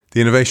The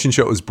Innovation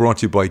Show is brought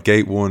to you by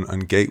Gate One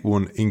and Gate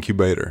One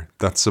Incubator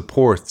that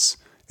supports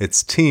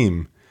its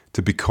team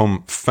to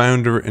become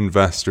founder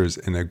investors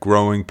in a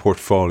growing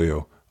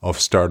portfolio of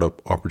startup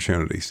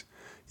opportunities.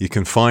 You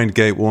can find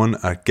Gate One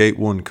at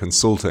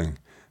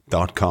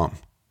gateoneconsulting.com.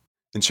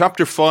 In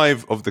Chapter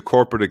 5 of The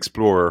Corporate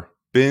Explorer,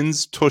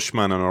 Binns,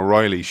 Tushman and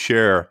O'Reilly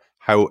share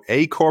how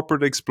a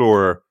corporate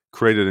explorer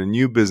created a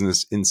new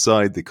business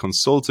inside the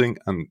consulting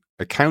and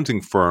accounting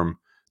firm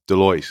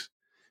Deloitte.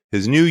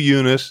 His new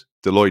unit,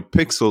 Deloitte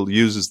Pixel,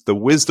 uses the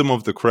wisdom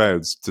of the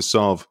crowds to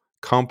solve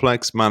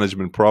complex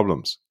management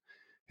problems.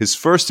 His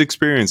first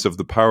experience of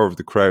the power of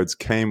the crowds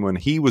came when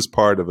he was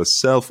part of a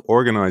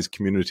self-organized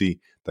community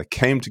that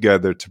came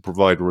together to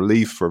provide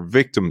relief for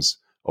victims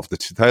of the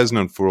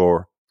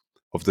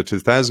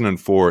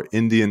 2004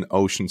 Indian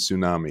Ocean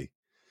tsunami.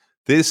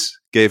 This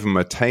gave him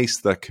a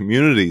taste that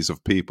communities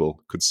of people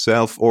could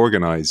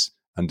self-organize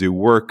and do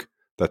work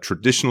that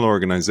traditional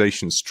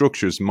organization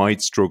structures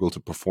might struggle to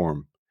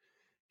perform.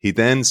 He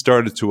then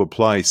started to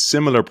apply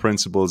similar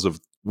principles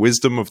of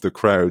wisdom of the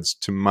crowds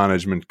to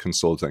management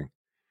consulting.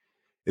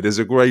 It is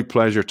a great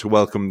pleasure to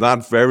welcome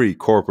that very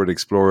corporate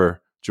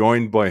explorer,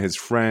 joined by his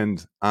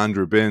friend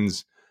Andrew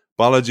Binns.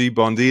 Balaji,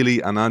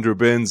 Bondili and Andrew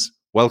Binns,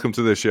 welcome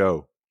to the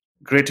show.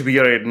 Great to be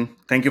here, Aidan.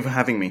 Thank you for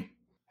having me.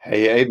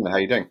 Hey, Aidan, how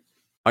you doing?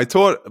 I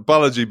thought,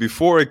 Balaji,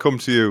 before I come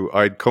to you,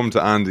 I'd come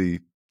to Andy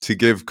to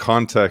give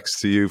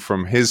context to you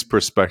from his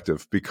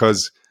perspective,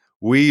 because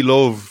we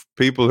love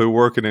people who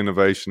work in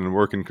innovation and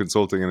work in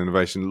consulting and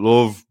innovation,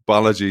 love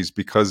Balaji's,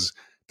 because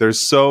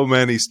there's so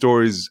many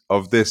stories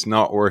of this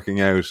not working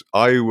out.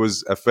 I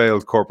was a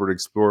failed corporate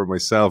explorer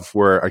myself,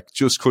 where I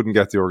just couldn't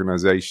get the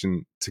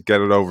organization to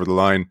get it over the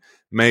line,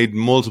 made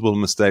multiple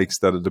mistakes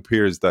that it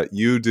appears that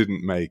you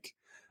didn't make.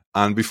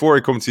 And before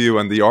I come to you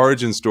and the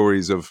origin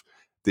stories of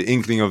the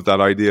inkling of that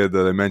idea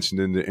that I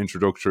mentioned in the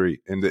introduction,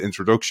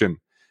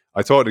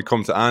 I thought it'd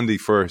come to Andy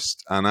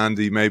first. And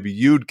Andy, maybe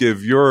you'd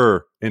give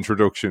your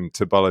introduction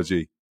to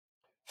Balaji.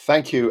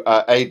 Thank you,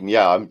 Aidan.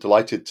 Yeah, I'm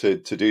delighted to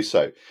do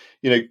so.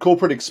 You know,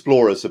 corporate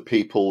explorers are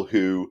people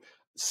who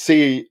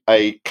see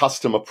a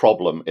customer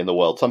problem in the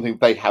world, something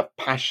they have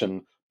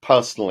passion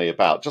personally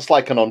about, just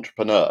like an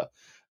entrepreneur.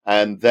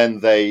 And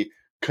then they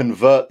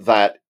convert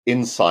that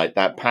insight,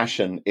 that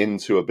passion,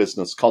 into a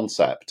business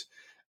concept.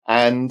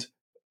 And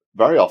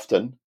very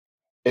often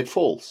it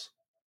falls.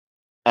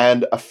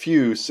 And a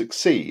few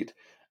succeed.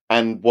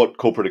 And what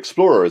Corporate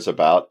Explorer is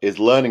about is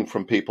learning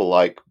from people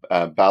like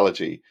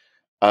Balaji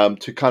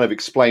to kind of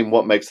explain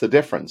what makes the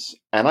difference.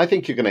 And I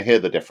think you're going to hear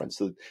the difference.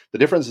 The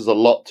difference is a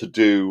lot to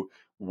do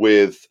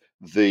with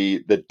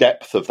the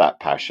depth of that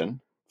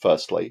passion,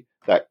 firstly,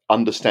 that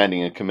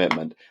understanding and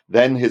commitment,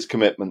 then his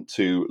commitment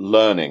to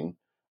learning.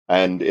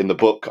 And in the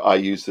book, I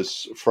use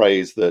this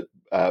phrase that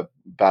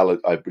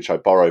which I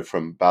borrow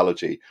from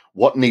Balaji: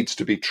 what needs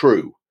to be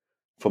true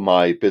for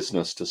my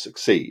business to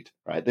succeed,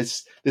 right?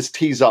 This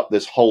tees up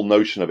this whole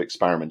notion of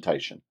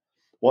experimentation.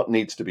 What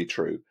needs to be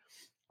true?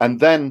 And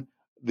then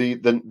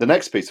the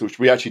next piece, which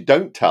we actually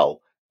don't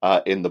tell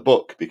in the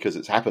book because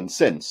it's happened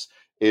since,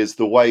 is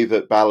the way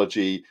that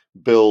Balaji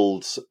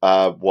builds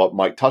what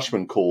Mike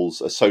Tushman calls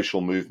a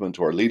social movement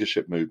or a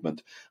leadership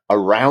movement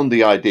around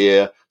the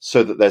idea,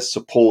 so that there's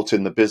support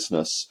in the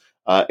business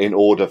in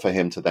order for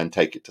him to then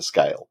take it to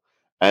scale.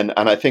 And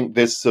I think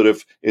this sort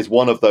of is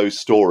one of those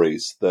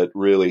stories that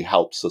really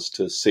helps us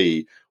to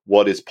see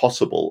what is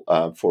possible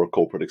for a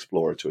corporate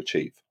explorer to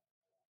achieve.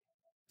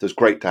 So it's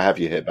great to have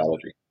you here,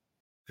 Balaji.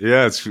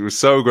 Yeah, it was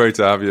so great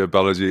to have you,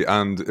 Balaji.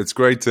 And it's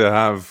great to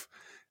have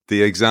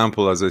the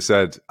example, as I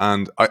said.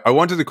 And I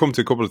wanted to come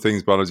to a couple of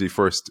things, Balaji.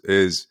 First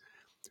is,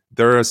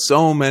 there are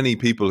so many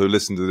people who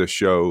listen to this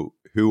show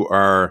who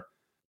are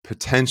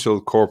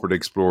potential corporate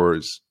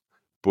explorers.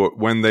 But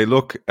when they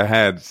look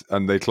ahead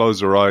and they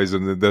close their eyes,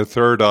 and in their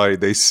third eye,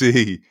 they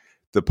see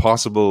the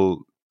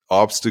possible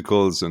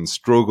obstacles and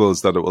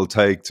struggles that it will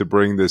take to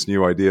bring this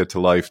new idea to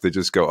life, they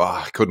just go,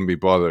 I couldn't be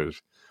bothered.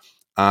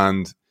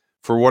 And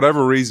for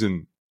whatever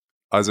reason,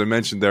 as I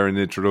mentioned there in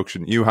the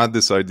introduction, you had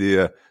this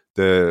idea,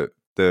 the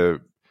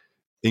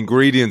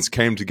ingredients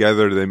came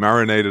together, they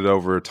marinated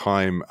over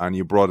time, and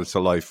you brought it to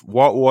life.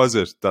 What was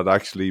it that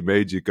actually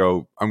made you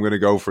go, I'm going to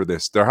go for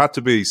this? There had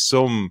to be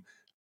some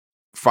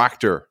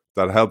factor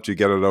that helped you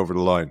get it over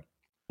the line.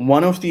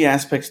 One of the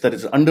aspects that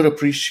is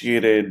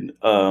underappreciated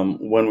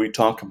when we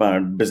talk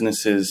about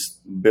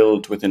businesses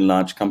built within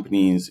large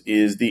companies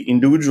is the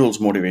individual's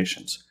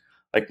motivations.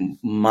 Like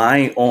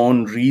my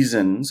own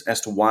reasons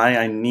as to why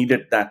I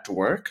needed that to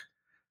work,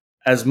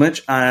 as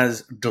much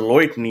as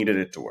Deloitte needed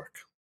it to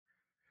work.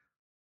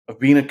 I've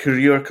been a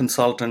career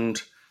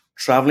consultant,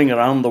 traveling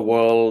around the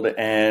world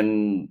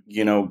and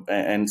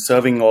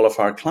serving all of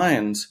our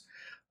clients.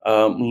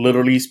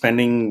 Literally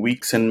spending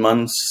weeks and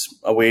months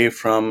away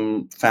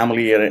from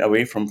family,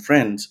 away from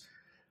friends.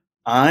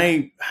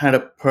 I had a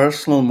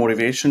personal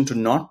motivation to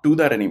not do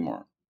that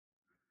anymore.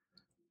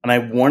 And I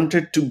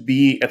wanted to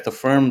be at the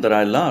firm that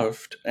I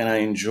loved and I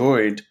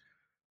enjoyed,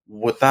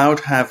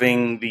 without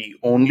having the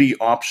only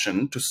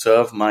option to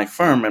serve my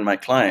firm and my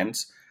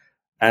clients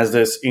as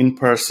this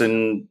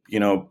in-person,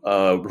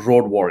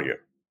 road warrior.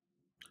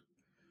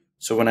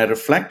 So when I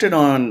reflected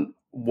on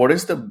what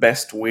is the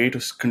best way to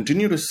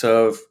continue to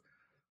serve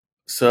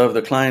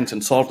the clients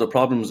and solve the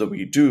problems that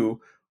we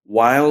do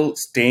while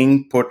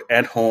staying put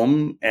at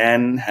home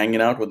and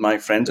hanging out with my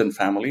friends and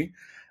family,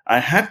 I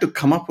had to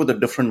come up with a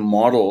different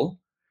model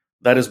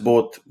that is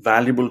both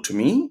valuable to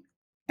me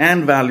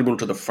and valuable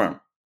to the firm.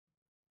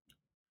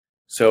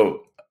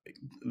 So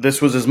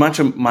this was as much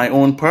my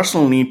own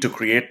personal need to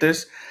create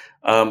this,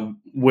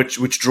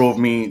 which drove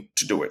me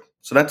to do it.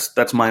 So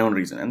that's my own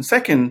reason. And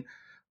second,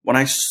 when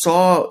I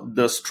saw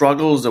the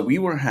struggles that we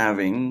were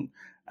having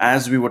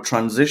as we were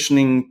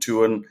transitioning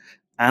to an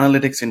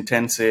analytics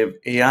intensive,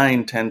 AI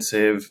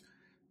intensive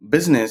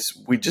business,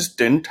 we just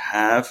didn't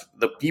have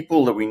the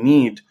people that we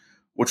need,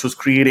 which was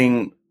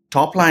creating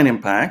top line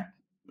impact.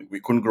 We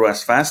couldn't grow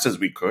as fast as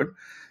we could.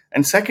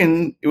 And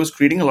second, it was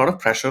creating a lot of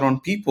pressure on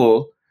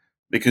people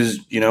because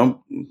we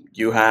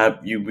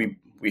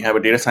have a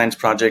data science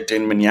project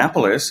in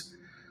Minneapolis.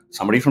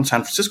 Somebody from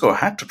San Francisco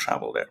had to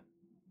travel there,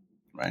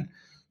 right?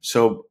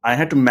 So I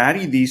had to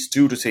marry these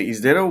two to say,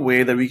 is there a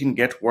way that we can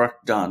get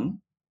work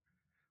done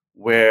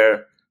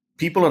where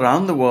people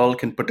around the world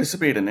can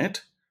participate in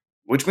it?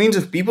 Which means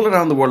if people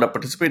around the world are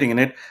participating in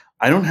it,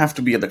 I don't have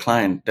to be at the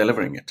client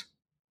delivering it,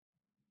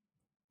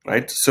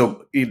 right?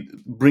 So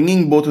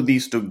bringing both of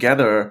these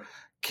together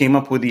came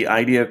up with the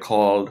idea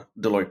called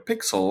Deloitte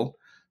Pixel,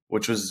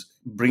 which was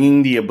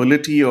bringing the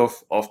ability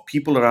of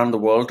people around the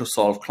world to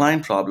solve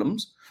client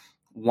problems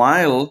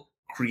while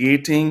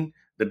creating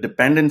the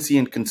dependency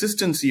and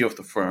consistency of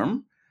the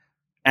firm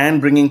and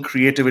bringing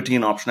creativity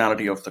and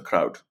optionality of the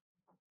crowd.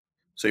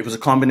 So it was a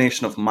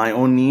combination of my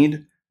own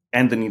need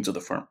and the needs of the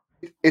firm.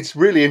 It's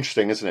really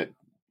interesting, isn't it,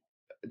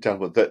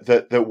 gentlemen,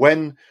 that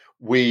when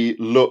we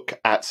look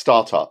at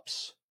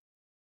startups,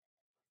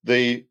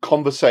 the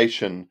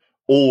conversation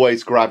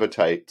always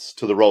gravitates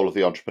to the role of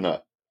the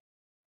entrepreneur.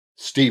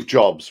 Steve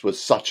Jobs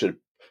was such a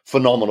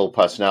phenomenal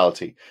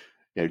personality.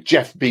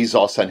 Jeff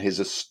Bezos and his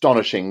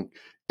astonishing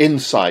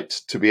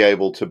insight to be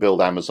able to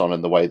build Amazon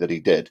in the way that he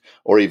did,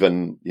 or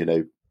even,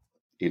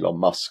 Elon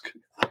Musk,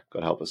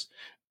 God help us.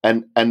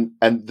 And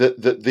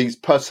these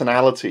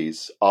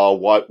personalities are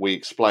what we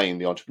explain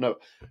the entrepreneur.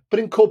 But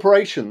in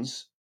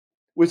corporations,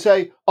 we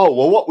say, oh,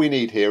 well, what we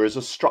need here is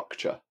a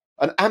structure,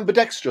 an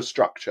ambidextrous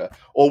structure,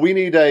 or we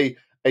need a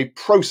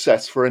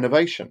process for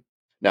innovation.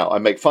 Now, I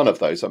make fun of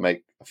those. I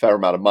make a fair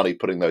amount of money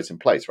putting those in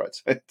place, right?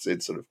 So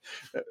it's sort of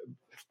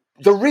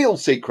the real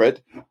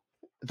secret.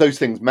 Those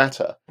things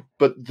matter,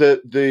 but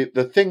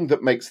the thing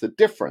that makes the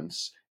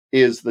difference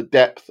is the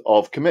depth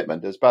of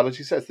commitment. As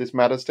Balaji says, this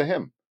matters to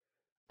him.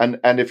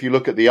 And if you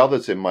look at the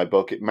others in my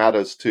book, it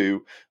matters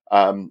to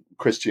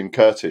Christian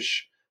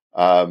Kurtish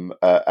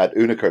at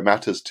Unico. It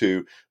matters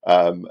to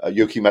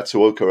Yuki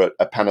Matsuoka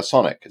at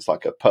Panasonic. It's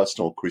like a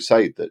personal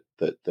crusade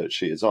that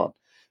she is on.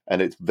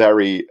 And it's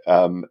very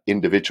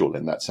individual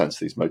in that sense,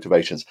 these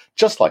motivations,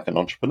 just like an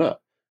entrepreneur.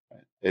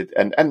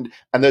 And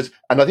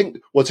I think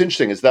what's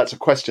interesting is that's a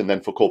question then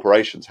for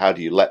corporations. How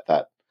do you let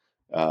that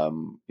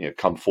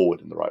come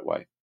forward in the right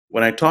way?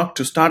 When I talk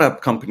to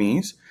startup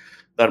companies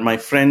that my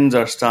friends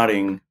are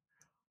starting,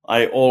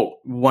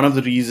 one of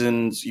the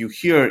reasons you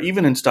hear,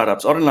 even in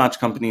startups or in large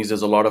companies,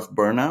 there's a lot of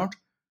burnout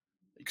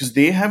because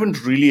they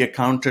haven't really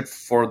accounted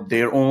for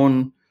their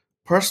own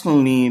personal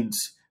needs,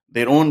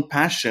 their own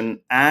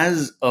passion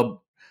as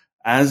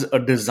a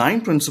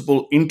design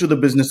principle into the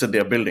business that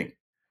they're building.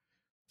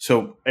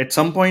 So at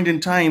some point in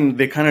time,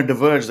 they kind of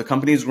diverge. The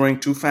company is growing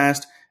too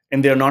fast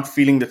and they're not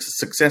feeling the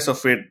success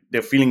of it.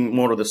 They're feeling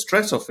more of the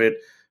stress of it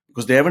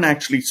because they haven't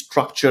actually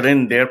structured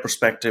in their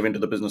perspective into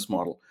the business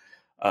model.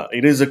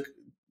 It is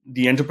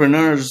the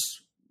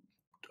entrepreneur's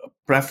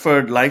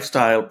preferred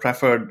lifestyle,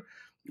 preferred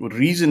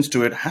reasons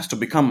to it has to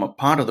become a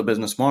part of the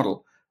business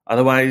model.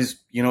 Otherwise,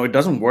 it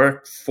doesn't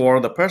work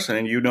for the person.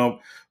 And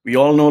we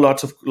all know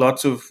lots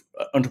of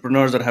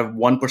entrepreneurs that have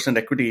 1%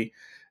 equity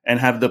and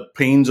have the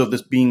pains of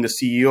this being the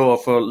CEO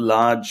of a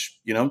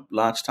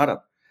large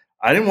startup.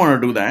 I didn't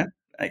want to do that.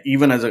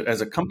 Even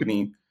as a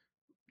company,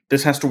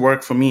 this has to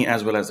work for me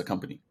as well as the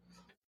company.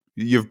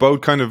 You've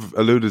both kind of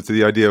alluded to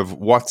the idea of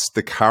what's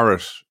the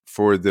carrot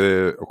for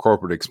the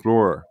corporate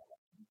explorer,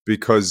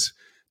 because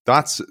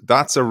that's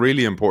a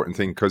really important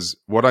thing. Because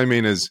what I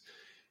mean is,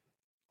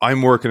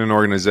 I'm working in an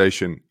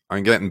organization,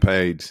 I'm getting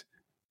paid.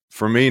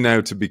 For me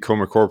now to become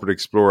a corporate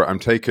explorer, I'm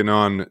taking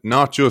on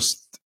not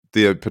just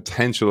the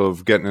potential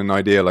of getting an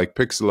idea like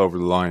Pixel over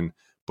the line,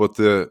 but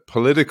the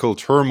political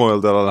turmoil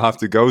that I'll have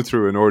to go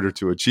through in order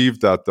to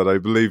achieve that I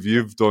believe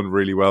you've done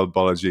really well,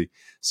 Balaji.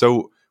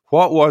 So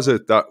what was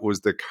it that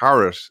was the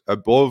carrot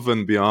above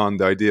and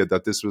beyond the idea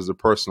that this was a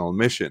personal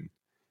mission?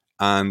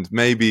 And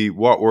maybe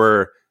what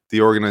was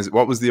the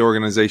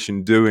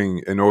organization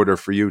doing in order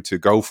for you to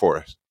go for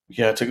it?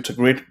 Yeah, it's a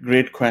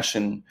great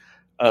question.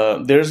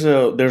 There's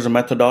a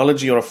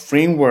methodology or a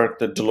framework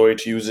that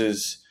Deloitte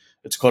uses.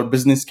 It's called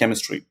business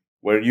chemistry,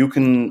 where you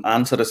can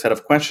answer a set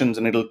of questions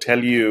and it'll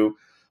tell you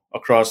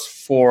across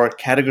 4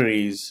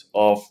 categories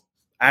of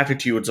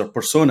attitudes or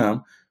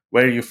persona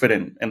where you fit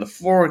in. And the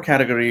four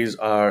categories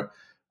are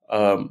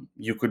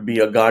you could be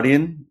a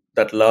guardian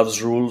that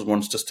loves rules,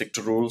 wants to stick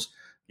to rules.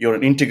 You're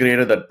an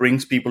integrator that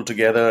brings people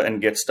together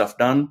and gets stuff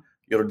done.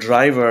 You're a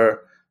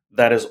driver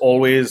that is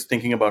always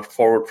thinking about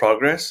forward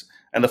progress.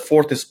 And the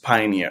fourth is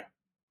pioneer,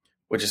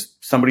 which is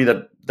somebody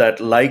that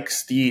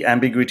likes the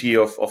ambiguity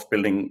of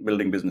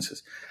building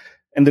businesses.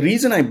 And the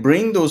reason I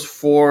bring those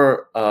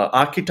four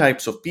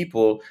archetypes of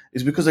people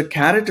is because a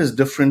carrot is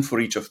different for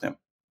each of them.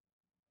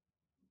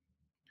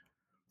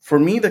 For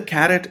me, the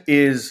carrot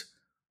is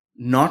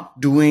not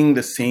doing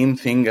the same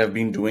thing I've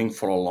been doing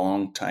for a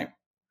long time.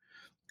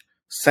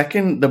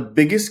 Second, the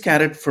biggest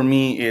carrot for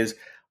me is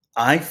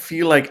I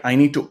feel like I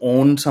need to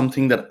own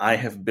something that I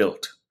have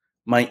built.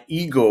 My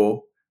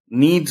ego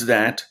needs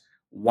that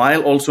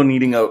while also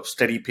needing a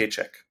steady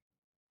paycheck.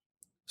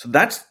 So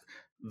that's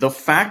the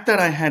fact that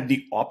I had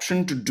the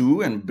option to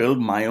do and build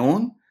my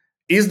own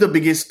is the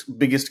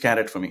biggest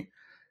carrot for me.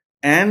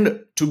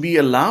 And to be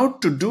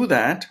allowed to do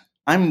that,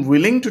 I'm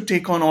willing to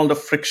take on all the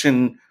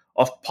friction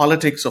of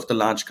politics of the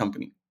large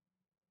company.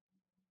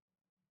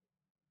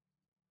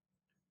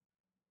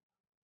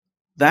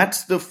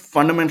 That's the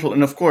fundamental.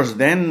 And of course,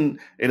 then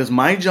it is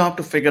my job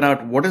to figure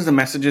out what is the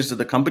messages that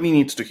the company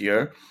needs to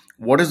hear,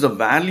 what is the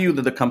value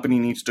that the company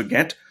needs to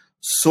get,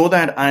 so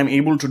that I'm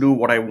able to do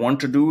what I want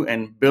to do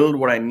and build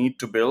what I need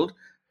to build.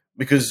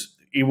 Because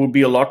it would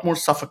be a lot more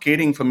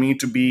suffocating for me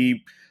to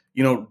be,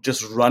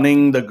 just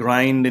running the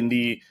grind in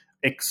the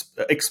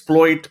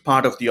exploit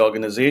part of the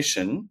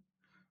organization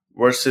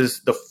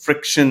versus the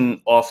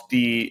friction of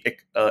the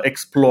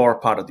explore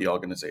part of the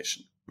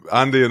organization.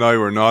 Andy and I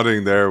were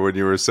nodding there when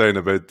you were saying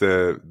about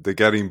the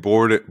getting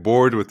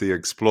bored with the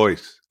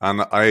exploit,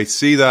 and I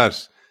see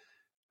that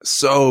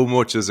so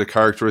much as a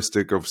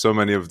characteristic of so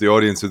many of the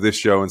audience of this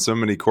show and so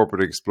many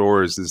corporate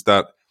explorers, is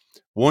that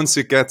once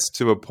it gets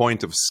to a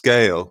point of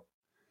scale,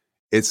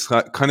 it's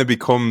kind of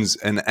becomes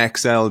an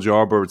Excel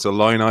job, or it's a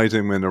line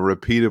item in a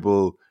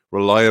repeatable,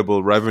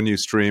 reliable revenue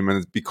stream,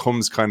 and it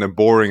becomes kind of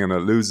boring and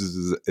it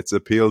loses its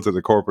appeal to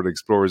the corporate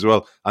explorer as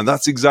well. And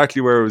that's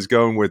exactly where I was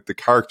going with the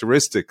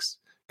characteristics,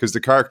 because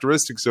the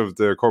characteristics of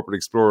the corporate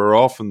explorer are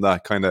often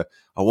that kind of,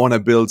 I want to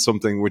build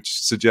something which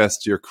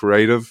suggests you're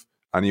creative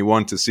and you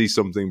want to see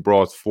something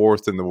brought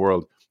forth in the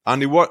world.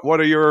 Andy, what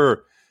are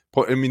your,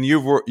 I mean,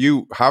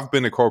 you have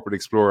been a corporate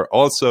explorer.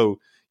 Also,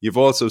 you've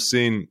also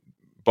seen,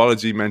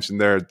 Balaji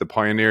mentioned there, the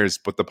pioneers,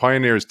 but the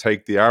pioneers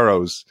take the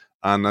arrows.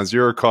 And as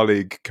your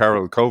colleague,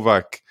 Carol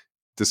Kovac,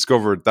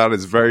 discovered, that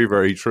is very,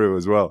 very true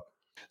as well.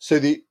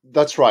 So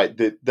that's right.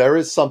 There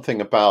is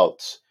something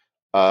about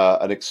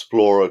an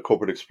explorer,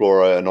 corporate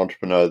explorer, an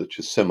entrepreneur that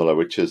is similar,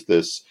 which is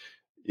this,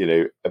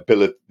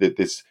 ability,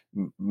 this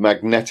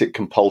magnetic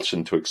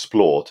compulsion to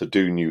explore, to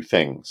do new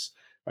things,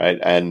 right?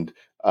 And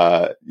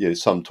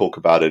some talk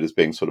about it as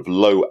being sort of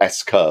low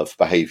S-curve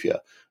behavior,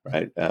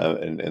 right?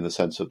 In the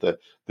sense of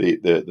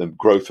the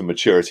growth and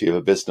maturity of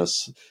a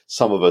business.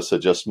 Some of us are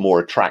just more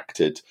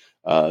attracted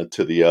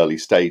to the early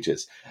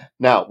stages.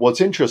 Now,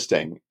 what's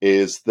interesting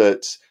is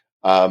that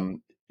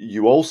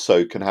you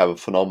also can have a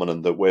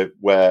phenomenon that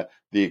where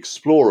the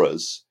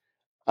explorers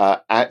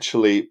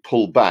actually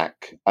pull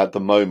back at the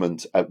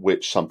moment at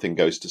which something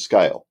goes to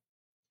scale,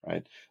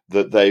 right?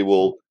 That they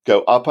will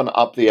go up and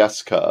up the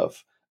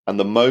S-curve, and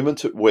the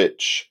moment at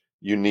which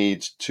you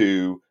need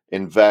to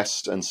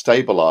invest and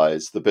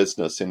stabilize the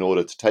business in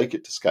order to take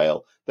it to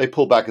scale, they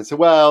pull back and say,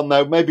 well,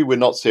 no, maybe we're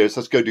not serious.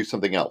 Let's go do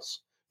something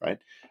else, right?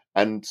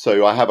 And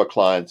so I have a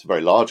client, a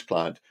very large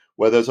client,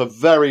 where there's a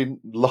very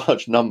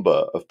large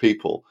number of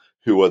people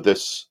who are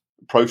this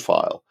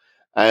profile.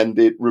 And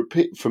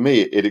for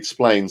me, it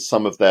explains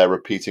some of their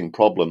repeating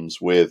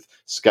problems with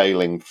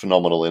scaling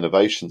phenomenal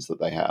innovations that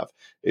they have,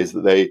 is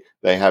that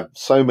they have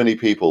so many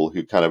people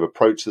who kind of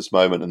approach this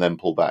moment and then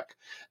pull back.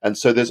 And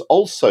so there's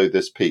also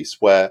this piece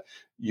where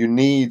you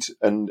need,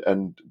 and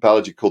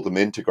Balaji called them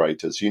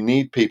integrators, you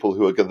need people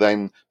who are going to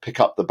then pick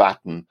up the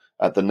baton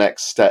at the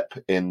next step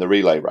in the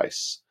relay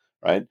race,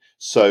 right?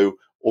 So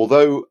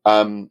although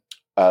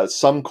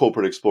some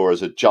corporate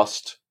explorers are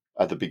just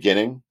at the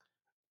beginning,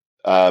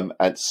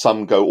 and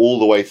some go all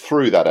the way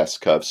through that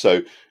S-curve.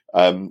 So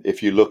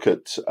if you look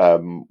at,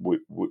 in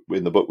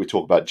the book, we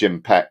talk about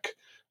Jim Peck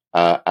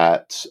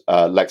at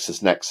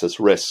LexisNexis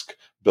Risk,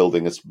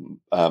 building this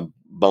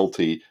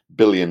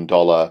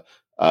multi-billion-dollar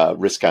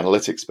risk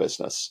analytics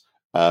business.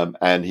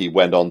 And he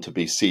went on to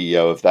be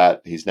CEO of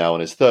that. He's now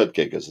on his third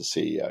gig as a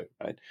CEO,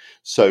 right?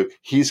 So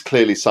he's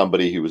clearly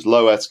somebody who was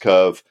low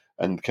S-curve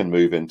and can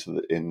move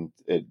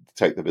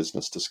take the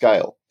business to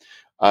scale.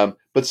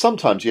 But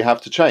sometimes you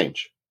have to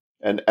change.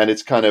 And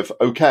it's kind of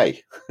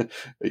okay.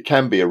 It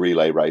can be a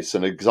relay race.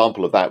 An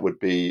example of that would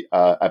be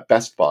at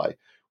Best Buy,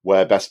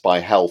 where Best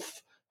Buy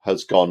Health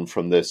has gone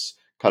from this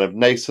kind of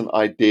nascent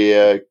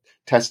idea,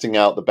 testing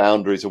out the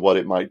boundaries of what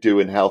it might do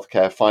in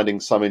healthcare, finding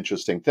some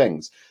interesting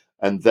things.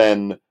 And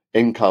then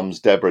in comes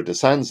Deborah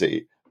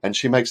DeSanzi, and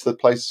she makes the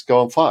place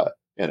go on fire.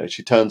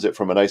 She turns it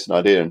from a nascent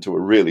idea into a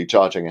really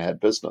charging ahead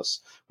business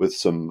with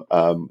some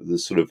the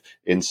sort of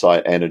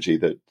insight, energy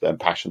and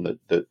passion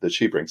that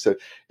she brings. So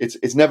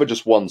it's never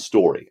just one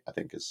story, I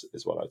think, is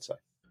what I'd say.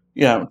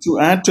 Yeah, to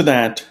add to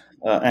that,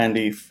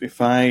 Andy,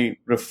 if I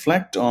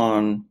reflect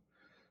on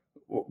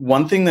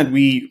one thing that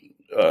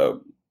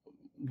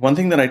one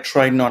thing that I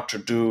try not to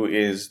do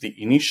is the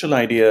initial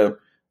idea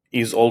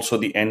is also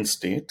the end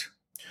state,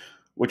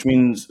 which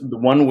means the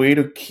one way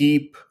to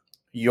keep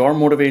your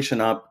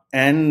motivation up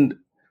and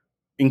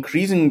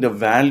increasing the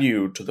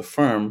value to the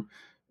firm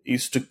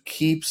is to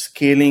keep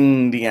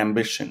scaling the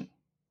ambition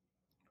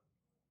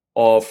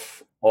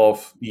of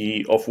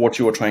what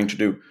you are trying to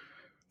do.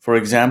 For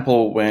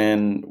example,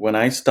 when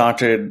I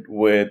started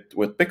with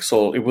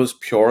Pixel, it was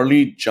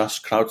purely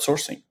just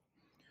crowdsourcing,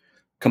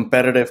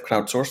 competitive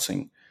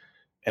crowdsourcing.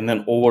 And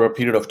then over a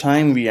period of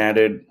time, we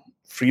added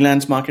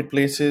freelance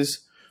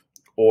marketplaces,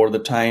 or the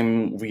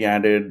time we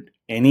added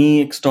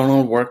any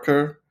external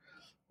worker,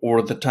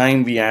 or the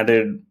time we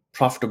added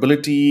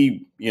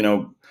profitability,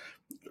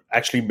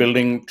 actually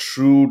building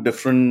true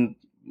different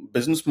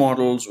business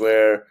models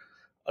where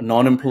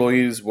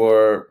non-employees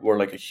were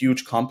like a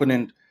huge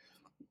component.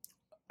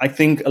 I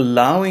think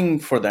allowing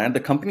for that, the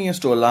company has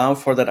to allow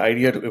for that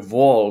idea to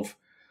evolve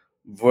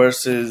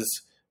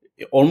versus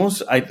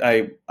almost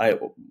I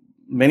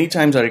many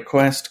times I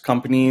request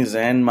companies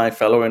and my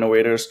fellow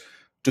innovators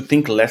to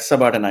think less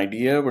about an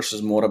idea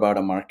versus more about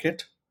a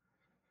market,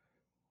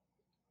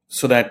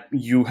 so that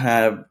you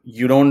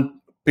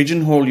don't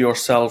pigeonhole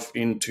yourself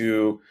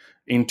into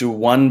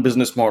one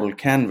business model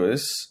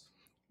canvas,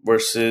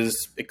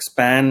 versus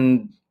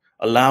expand,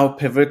 allow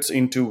pivots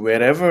into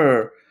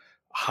wherever,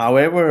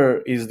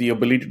 however is the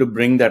ability to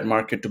bring that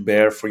market to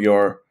bear for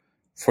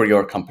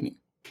your company.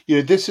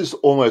 This is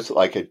almost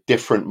like a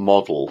different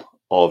model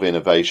of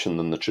innovation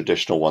than the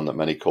traditional one that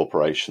many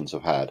corporations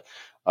have had.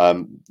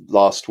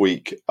 Last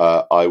week,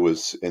 I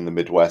was in the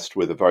Midwest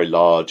with a very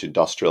large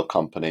industrial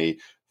company,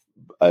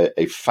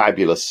 a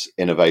fabulous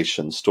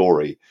innovation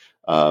story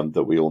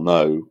that we all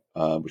know,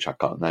 which I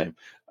can't name,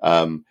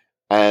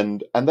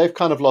 and they've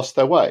kind of lost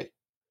their way,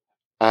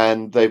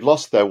 and they've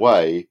lost their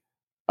way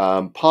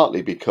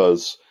partly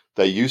because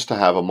they used to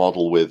have a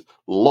model with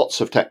lots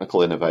of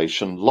technical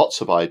innovation,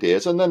 lots of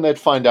ideas, and then they'd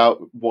find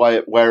out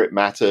where it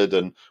mattered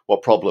and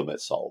what problem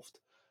it solved.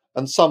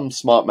 And some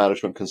smart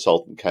management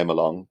consultant came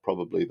along,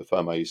 probably the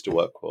firm I used to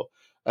work for,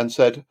 and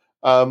said,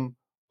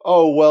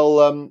 "Oh,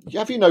 well,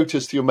 have you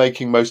noticed you're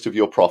making most of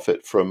your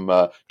profit from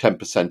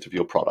 10% of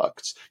your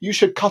products? You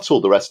should cut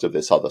all the rest of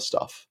this other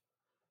stuff."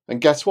 And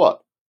guess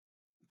what?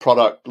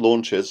 Product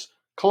launches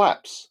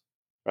collapse,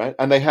 right?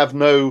 And they have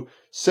no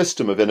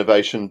system of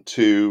innovation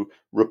to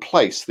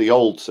replace the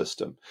old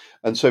system.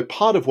 And so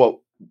part of what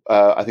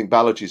I think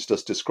Balaji's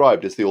just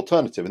described is the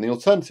alternative. And the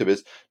alternative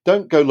is,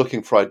 don't go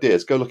looking for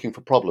ideas, go looking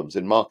for problems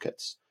in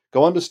markets.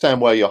 Go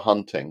understand where you're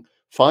hunting,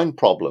 find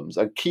problems,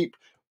 and keep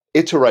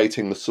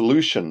iterating the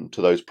solution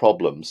to those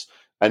problems.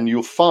 And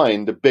you'll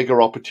find bigger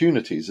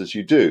opportunities as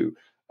you do.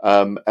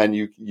 And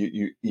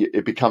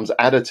it becomes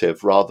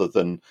additive rather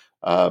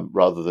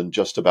than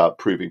just about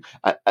proving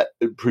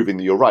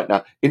that you're right.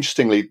 Now,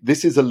 interestingly,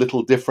 this is a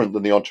little different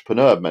than the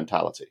entrepreneur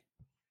mentality.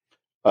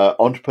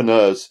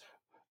 Entrepreneurs,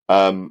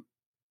 in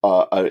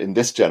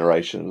this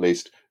generation at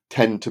least,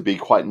 tend to be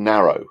quite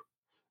narrow.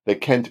 They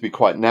tend to be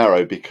quite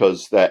narrow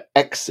because their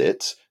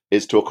exit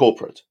is to a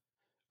corporate.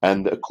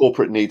 And a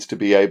corporate needs to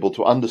be able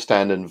to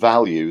understand and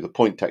value the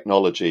point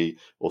technology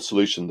or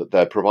solution that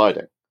they're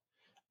providing.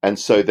 And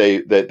so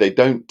they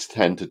don't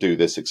tend to do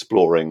this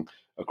exploring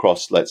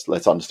across,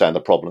 let's understand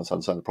the problem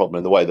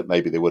in the way that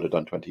maybe they would have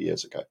done 20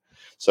 years ago.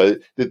 So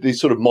these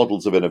sort of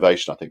models of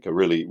innovation, I think, are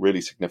really,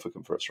 really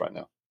significant for us right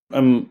now.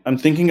 I'm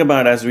thinking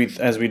about, as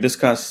we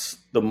discuss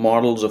the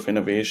models of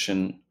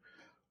innovation,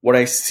 what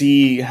I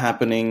see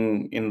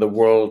happening in the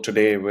world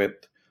today with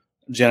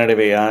generative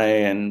AI,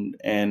 and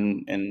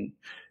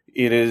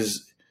it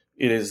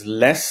is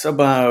less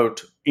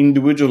about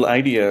individual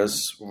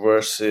ideas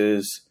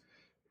versus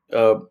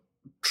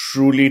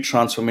truly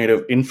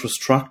transformative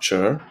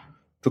infrastructure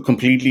to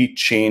completely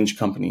change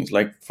companies.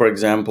 Like, for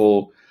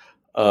example,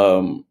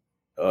 um,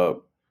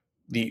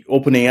 the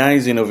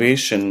OpenAI's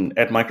innovation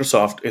at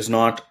Microsoft is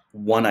not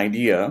one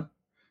idea.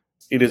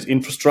 It is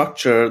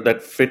infrastructure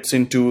that fits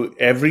into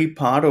every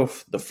part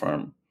of the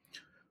firm.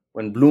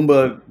 When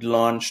Bloomberg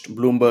launched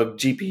Bloomberg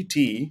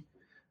GPT,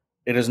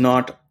 it is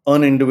not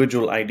an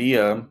individual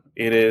idea.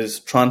 It is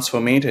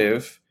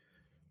transformative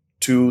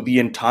to the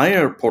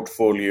entire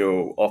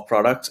portfolio of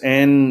products,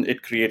 and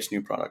it creates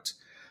new products.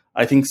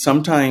 I think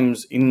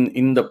sometimes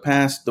in the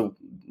past, the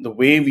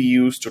way we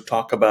used to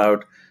talk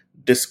about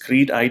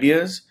discrete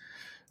ideas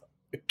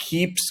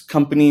keeps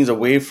companies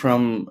away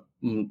from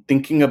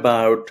thinking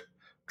about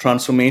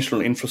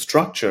transformational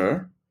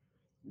infrastructure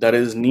that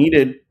is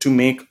needed to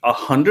make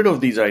 100 of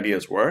these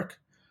ideas work.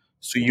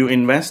 So you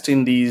invest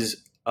in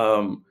these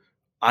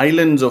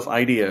islands of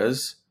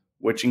ideas,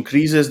 which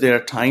increases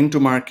their time to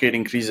market,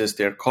 increases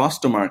their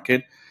cost to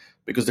market,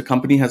 because the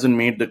company hasn't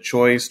made the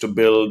choice to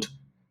build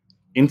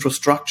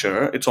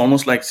infrastructure. It's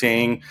almost like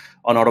saying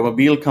an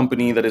automobile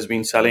company that has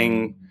been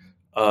selling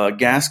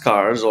gas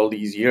cars all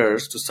these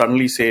years to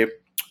suddenly say,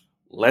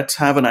 let's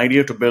have an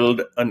idea to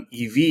build an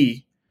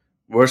EV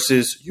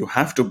versus you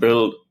have to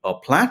build a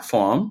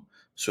platform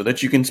so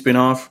that you can spin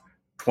off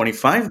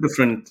 25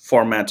 different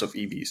formats of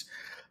EVs.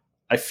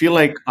 I feel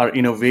like our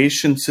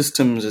innovation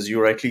systems, as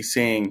you're rightly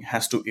saying,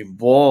 has to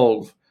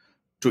evolve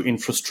to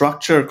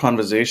infrastructure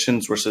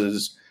conversations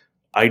versus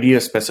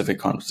idea specific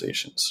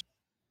conversations.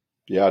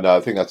 Yeah, no, I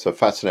think that's a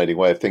fascinating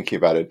way of thinking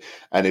about it.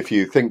 And if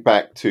you think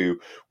back to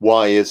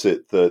why is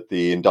it that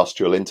the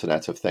industrial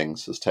Internet of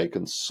Things has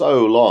taken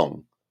so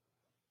long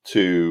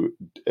to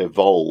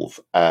evolve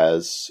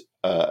as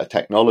a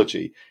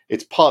technology,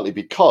 it's partly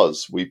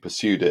because we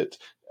pursued it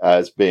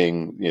as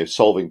being,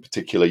 solving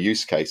particular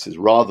use cases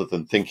rather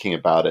than thinking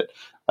about it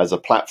as a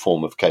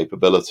platform of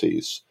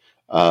capabilities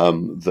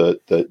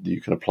that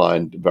you can apply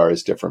in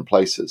various different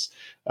places.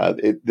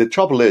 The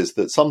trouble is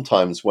that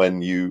sometimes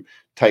when you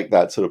take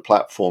that sort of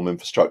platform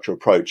infrastructure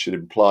approach, it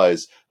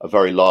implies a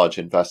very large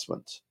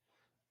investment.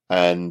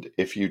 And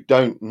if you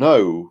don't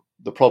know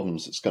the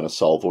problems it's going to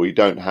solve, or you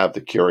don't have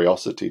the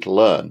curiosity to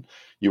learn,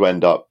 you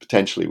end up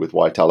potentially with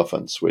white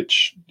elephants,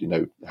 which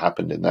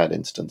happened in that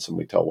instance, and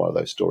we tell one of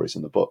those stories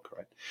in the book,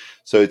 right?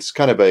 So it's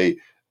kind of a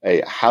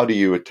how do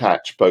you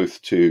attach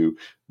both to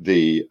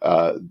the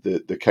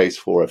case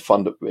for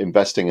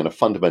investing in a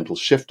fundamental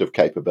shift of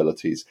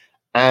capabilities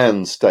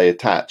and stay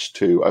attached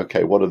to,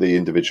 okay, what are the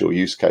individual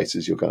use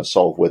cases you're going to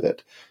solve with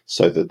it,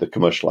 so that the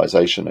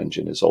commercialization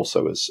engine is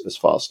also as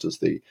fast as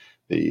the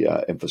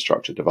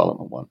infrastructure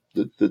development one.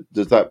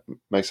 Does that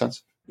make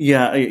sense?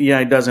 Yeah,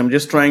 it does. I'm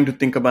just trying to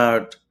think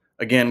about,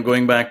 again,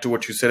 going back to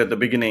what you said at the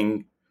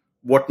beginning,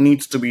 what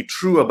needs to be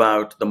true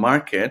about the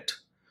market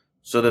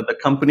so that the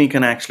company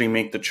can actually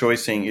make the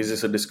choice saying, is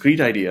this a discrete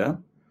idea?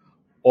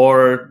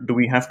 Or do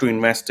we have to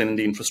invest in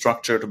the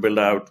infrastructure to build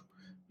out,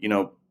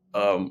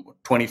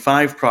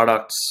 25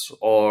 products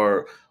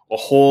or a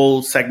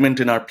whole segment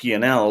in our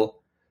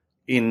P&L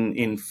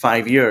in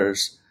 5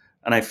 years?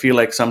 And I feel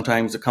like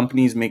sometimes the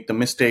companies make the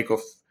mistake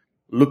of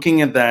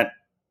looking at that,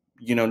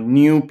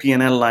 new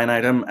P&L line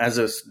item as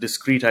a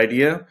discrete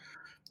idea,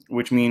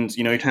 which means,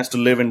 it has to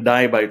live and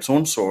die by its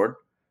own sword.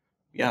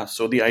 Yeah,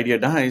 so the idea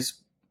dies,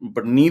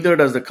 but neither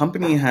does the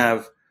company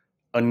have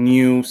a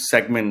new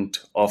segment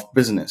of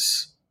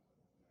business.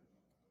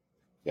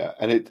 Yeah,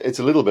 and it's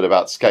a little bit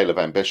about scale of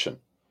ambition,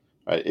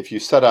 right? If you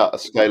set out a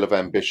scale of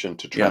ambition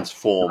to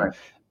transform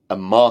a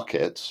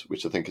market,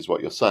 which I think is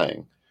what you're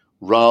saying,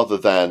 rather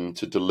than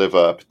to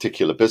deliver a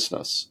particular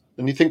business,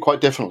 then you think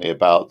quite differently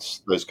about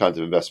those kinds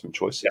of investment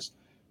choices,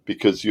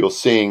 because you're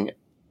seeing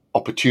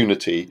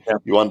opportunity,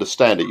 you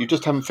understand it, you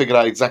just haven't figured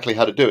out exactly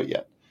how to do it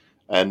yet.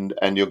 And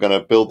you're going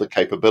to build the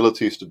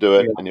capabilities to do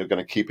it, and you're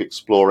going to keep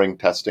exploring,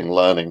 testing,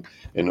 learning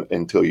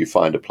until you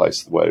find a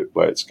place where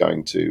it's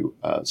going to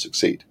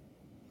succeed.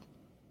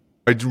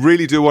 I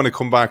really do want to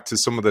come back to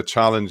some of the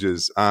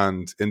challenges,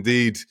 and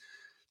indeed,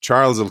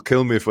 Charles will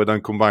kill me if I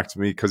don't come back to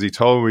me, because he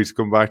told me to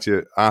come back to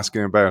you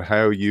asking about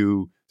how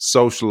you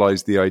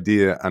socialized the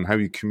idea and how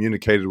you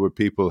communicated with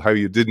people, how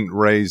you didn't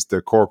raise the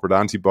corporate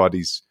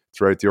antibodies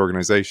throughout the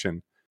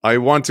organization. I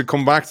want to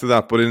come back to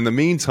that, but in the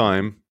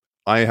meantime,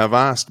 I have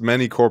asked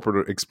many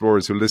corporate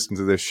explorers who listen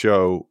to this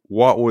show,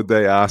 what would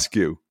they ask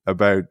you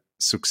about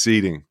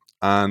succeeding?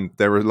 And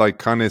they were like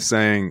kind of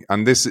saying,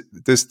 and this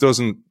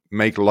doesn't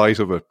make light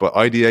of it, but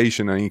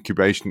ideation and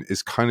incubation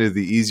is kind of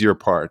the easier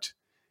part.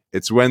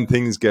 It's when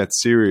things get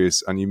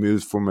serious and you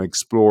move from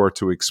explore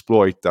to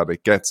exploit that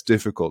it gets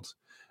difficult.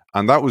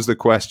 And that was the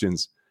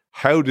questions.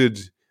 How did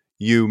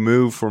you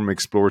move from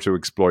explore to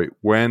exploit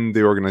when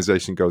the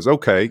organization goes,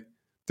 okay,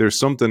 there's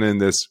something in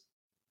this,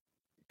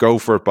 go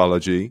for it,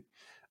 Balaji?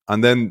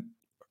 And then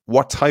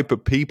what type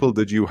of people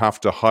did you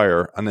have to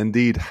hire? And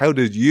indeed, how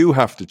did you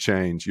have to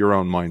change your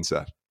own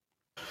mindset?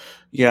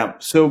 Yeah.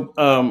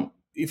 So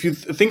if you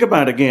think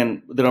about it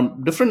again, there are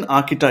different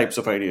archetypes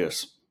of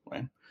ideas,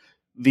 right?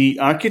 The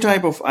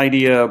archetype of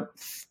idea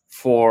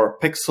for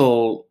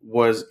Pixel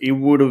was it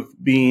would have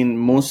been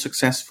most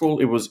successful.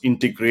 It was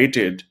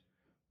integrated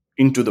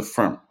into the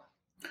firm,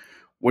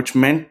 which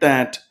meant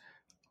that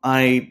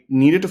I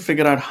needed to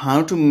figure out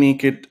how to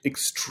make it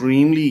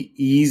extremely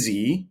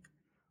easy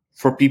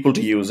for people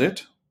to use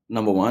it.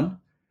 Number one.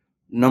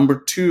 Number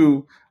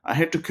two, I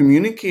had to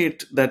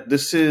communicate that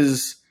this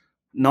is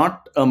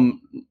not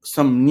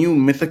some new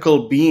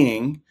mythical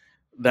being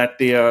that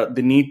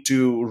they need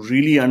to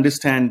really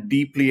understand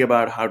deeply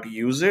about how to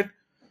use it,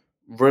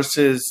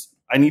 versus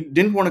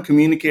didn't want to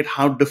communicate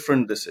how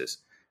different this is.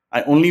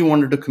 I only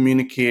wanted to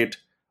communicate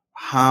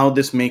how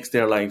this makes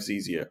their lives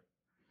easier.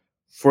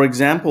 For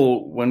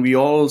example, when we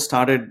all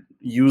started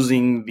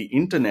using the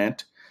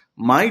internet,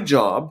 my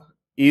job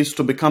is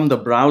to become the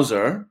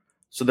browser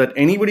so that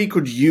anybody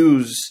could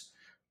use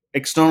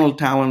external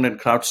talent and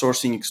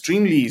crowdsourcing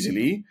extremely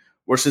easily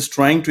versus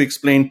trying to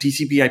explain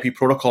TCP/IP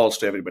protocols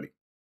to everybody.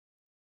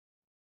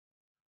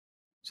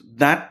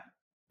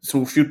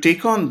 So if you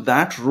take on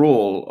that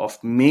role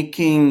of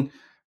making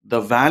the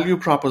value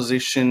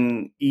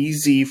proposition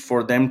easy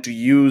for them to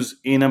use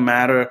in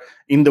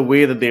the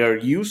way that they are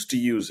used to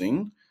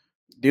using,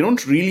 they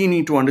don't really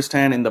need to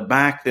understand in the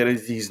back there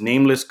is these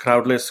nameless,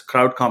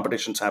 crowd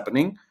competitions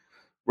happening,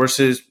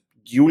 versus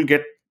you will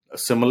get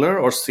similar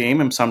or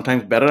same and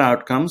sometimes better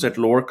outcomes at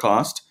lower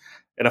cost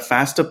at a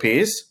faster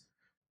pace.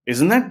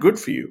 Isn't that good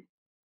for you?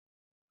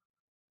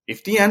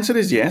 If the answer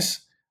is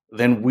yes,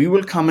 then we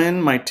will come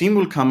in, my team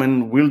will come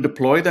in, we'll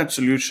deploy that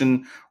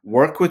solution,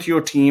 work with your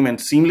team and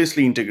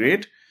seamlessly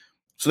integrate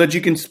so that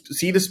you can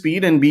see the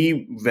speed and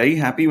be very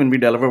happy when we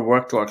deliver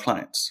work to our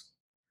clients.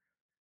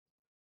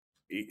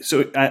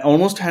 So I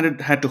almost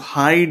had to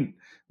hide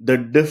the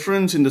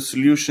difference in the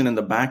solution in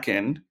the back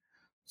end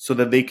so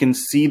that they can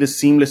see the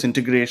seamless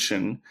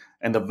integration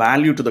and the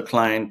value to the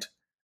client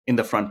in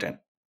the front end.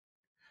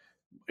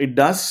 It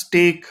does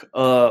take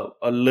a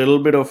little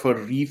bit of a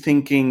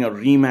rethinking, a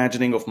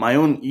reimagining of my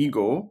own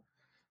ego,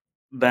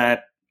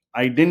 that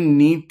I didn't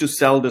need to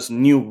sell this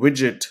new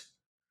widget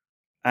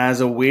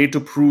as a way to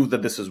prove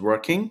that this is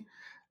working.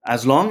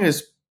 As long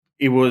as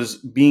it was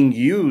being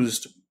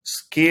used,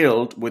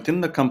 scaled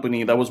within the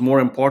company, that was more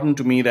important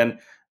to me than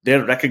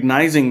they're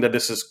recognizing that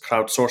this is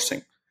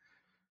crowdsourcing.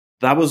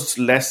 That was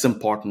less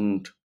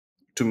important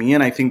to me,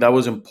 and I think that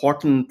was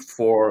important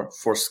for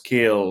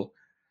scale,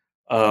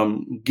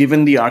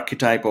 given the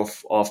archetype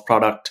of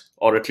product,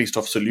 or at least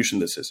of solution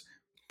this is.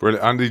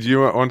 Brilliant. Andy, do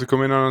you want to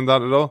come in on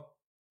that at all?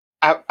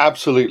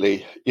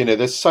 Absolutely.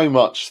 There's so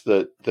much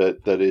that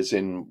is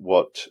in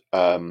what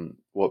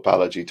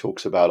Balaji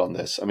talks about on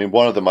this. I mean,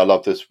 one of them, I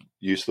love this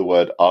use of the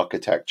word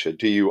architecture.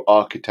 Do you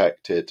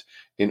architect it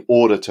in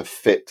order to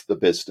fit the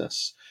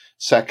business?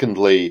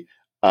 Secondly,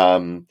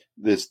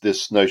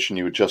 this notion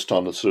you were just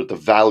on, the sort of the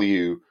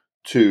value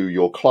to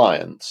your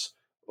clients,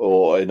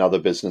 or in other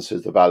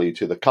businesses, the value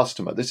to the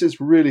customer. This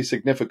is really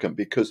significant,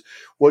 because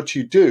what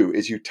you do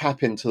is you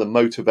tap into the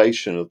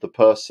motivation of the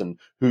person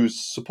whose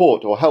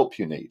support or help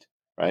you need,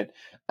 right?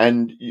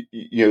 And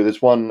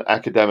there's one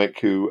academic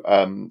who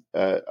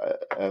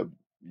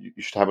you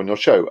should have on your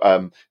show,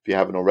 if you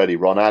haven't already,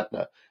 Ron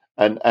Adner.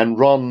 And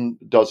Ron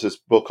does this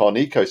book on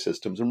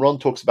ecosystems, and Ron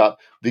talks about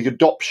the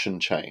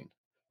adoption chain,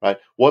 right?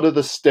 What are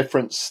the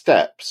different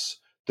steps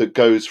that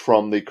goes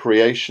from the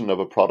creation of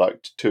a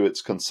product to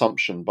its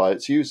consumption by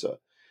its user?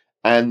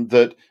 And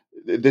that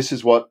this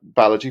is what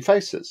Balaji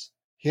faces.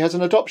 He has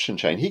an adoption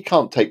chain. He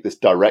can't take this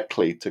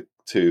directly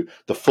to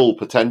the full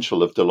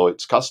potential of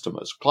Deloitte's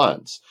customers,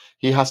 clients.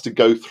 He has to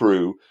go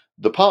through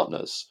the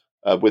partners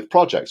with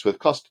projects, with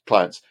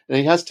clients, and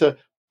he has to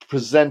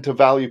present a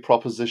value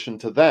proposition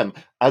to them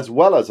as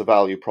well as a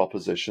value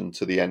proposition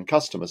to the end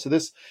customer. So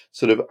this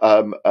sort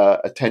of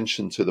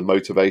attention to the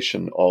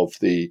motivation of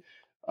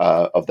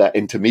that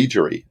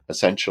intermediary,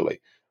 essentially,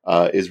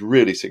 is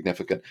really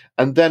significant.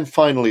 And then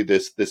finally,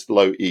 this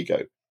low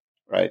ego,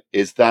 right,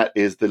 is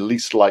the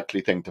least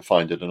likely thing to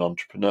find in an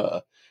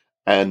entrepreneur,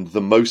 and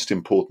the most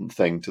important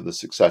thing to the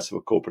success of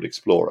a corporate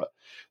explorer.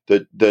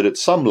 That at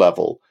some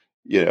level,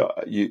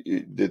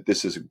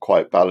 this isn't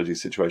quite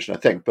Balaji's situation, I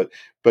think,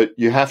 but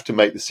you have to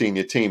make the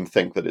senior team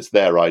think that it's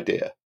their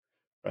idea,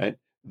 right?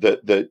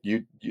 That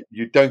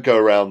you don't go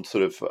around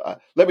sort of,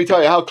 let me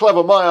tell you how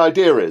clever my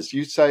idea is.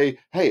 You say,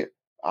 hey,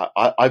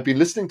 I've been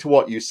listening to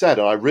what you said,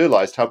 and I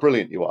realized how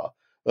brilliant you are.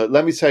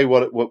 Let me say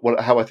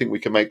how I think we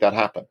can make that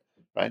happen,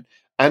 right?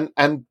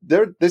 And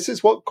this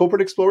is what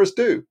corporate explorers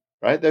do,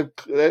 right?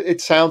 It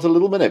sounds a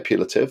little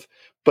manipulative,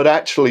 but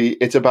actually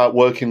it's about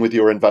working with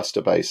your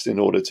investor base in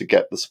order to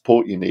get the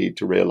support you need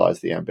to realize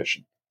the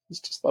ambition. It's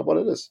just like what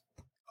it is.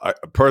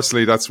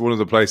 Personally, that's one of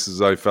the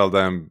places I fell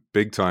down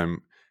big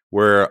time,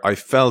 where I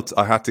felt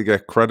I had to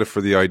get credit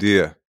for the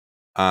idea.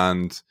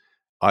 And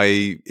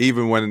I,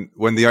 even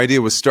when the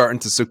idea was starting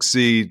to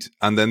succeed,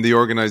 and then the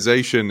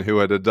organization who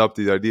had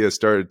adopted the idea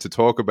started to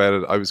talk about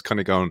it, I was kind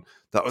of going,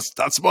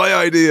 that's my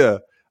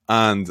idea.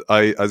 And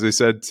as I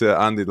said to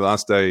Andy the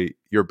last day,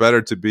 you're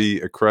better to be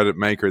a credit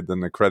maker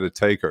than a credit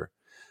taker.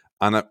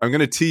 And I'm going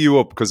to tee you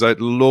up, because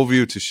I'd love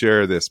you to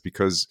share this,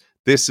 because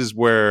this is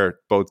where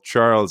both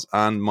Charles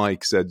and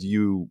Mike said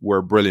you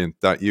were brilliant,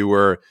 that you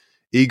were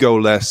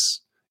egoless,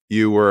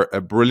 you were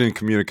a brilliant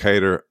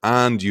communicator,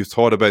 and you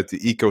thought about the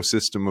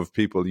ecosystem of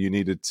people you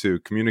needed to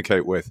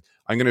communicate with.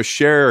 I'm going to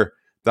share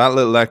that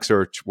little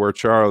excerpt where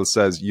Charles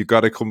says, you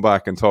got to come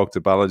back and talk to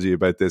Balaji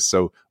about this.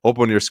 So up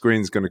on your screen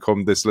is going to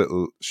come this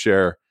little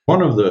share.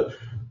 One of the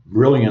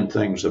brilliant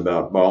things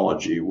about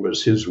Balaji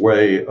was his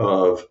way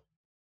of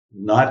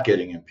not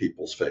getting in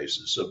people's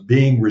faces, of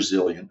being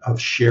resilient, of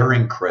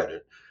sharing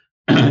credit.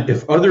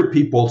 If other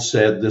people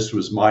said this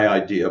was my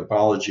idea,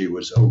 Balaji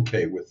was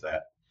okay with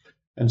that.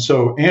 And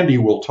so Andy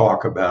will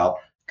talk about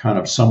kind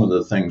of some of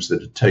the things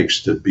that it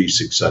takes to be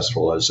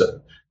successful as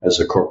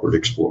a corporate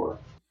explorer.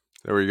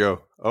 There we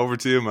go. Over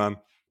to you, man.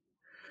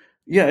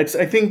 Yeah, I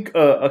think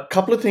a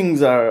couple of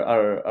things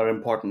are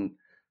important.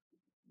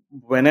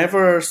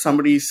 Whenever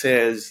somebody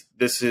says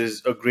this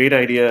is a great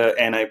idea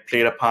and I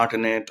played a part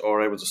in it,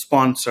 or I was a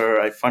sponsor,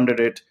 I funded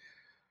it,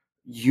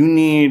 you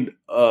need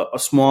a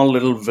small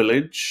little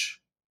village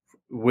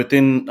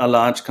within a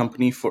large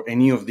company for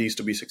any of these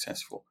to be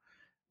successful.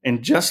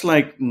 And just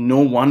like no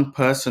one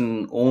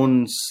person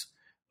owns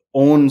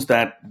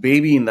that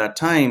baby in that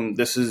time,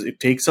 it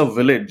takes a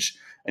village,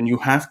 and you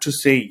have to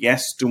say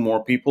yes to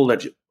more people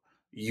that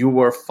you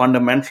were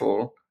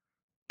fundamental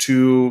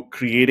to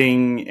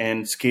creating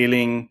and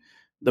scaling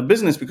the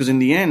business. Because in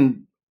the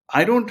end,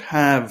 I don't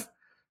have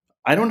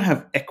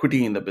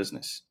equity in the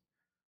business.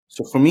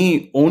 So for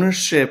me,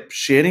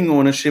 sharing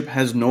ownership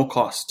has no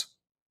cost.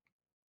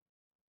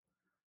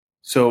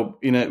 So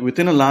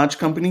within a large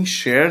company,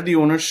 share the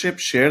ownership,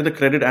 share the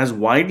credit as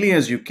widely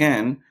as you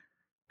can,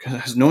 because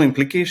it has no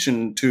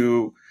implication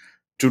to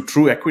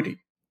true equity,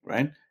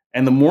 right?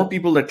 And the more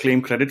people that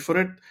claim credit for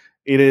it,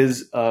 it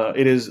is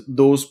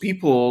those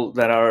people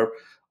that are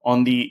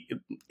on the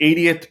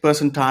 80th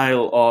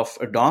percentile of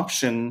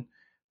adoption.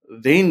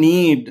 They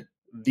need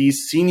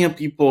these senior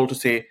people to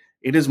say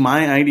it is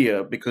my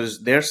idea,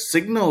 because their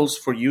signals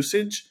for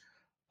usage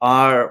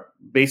are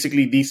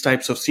basically these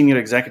types of senior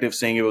executives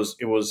saying it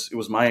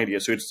was my idea.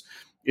 So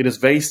it is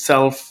very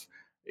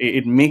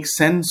it makes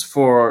sense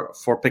for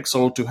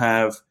Pixel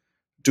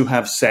to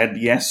have said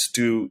yes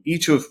to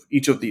each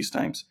of these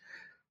times.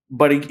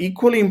 But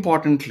equally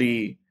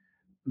importantly,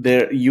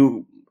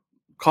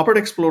 corporate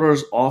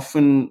explorers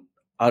often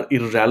are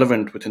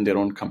irrelevant within their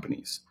own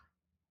companies,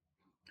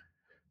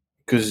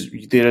 because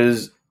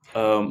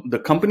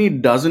the company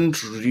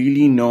doesn't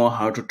really know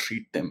how to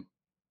treat them.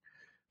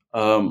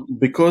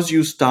 Because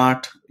you've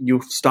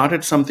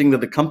started something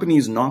that the company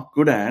is not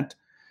good at,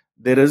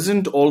 there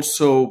isn't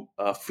also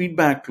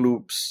feedback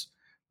loops,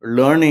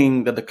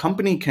 learning that the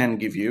company can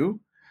give you.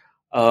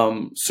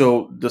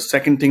 So the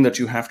second thing that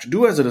you have to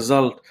do as a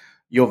result,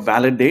 your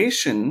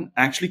validation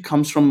actually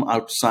comes from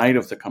outside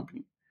of the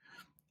company.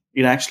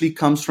 It actually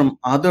comes from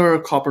other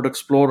corporate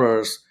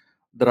explorers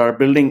that are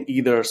building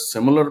either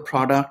similar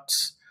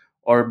products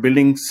or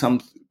building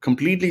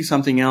completely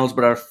something else,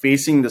 but are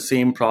facing the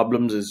same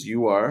problems as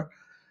you are.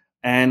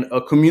 And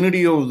a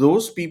community of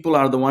those people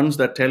are the ones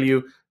that tell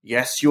you,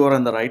 yes, you are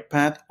on the right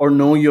path, or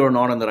no, you're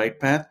not on the right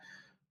path,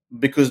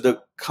 because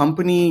the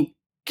company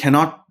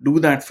cannot do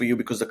that for you,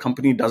 because the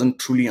company doesn't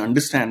truly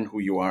understand who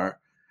you are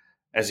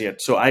as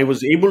yet. So I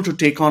was able to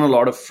take on a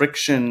lot of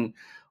friction,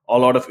 a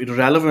lot of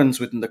irrelevance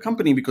within the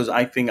company, because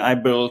I think I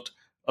built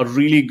a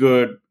really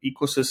good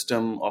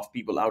ecosystem of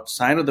people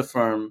outside of the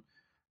firm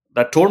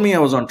that told me I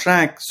was on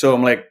track. So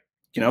I'm like,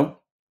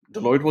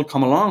 Deloitte will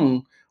come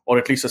along, or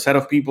at least a set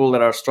of people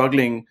that are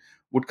struggling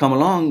would come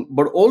along,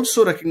 but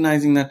also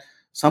recognizing that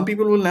some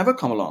people will never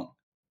come along.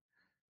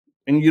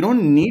 And you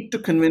don't need to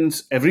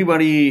convince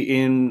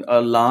everybody in a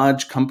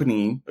large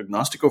company,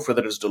 agnostic of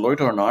whether it's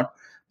Deloitte or not,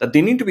 that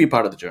they need to be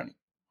part of the journey.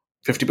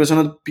 50%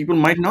 of the people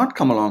might not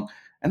come along,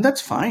 and that's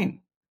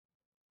fine.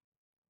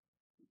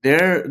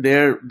 They're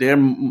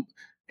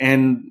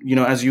and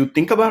as you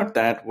think about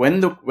that,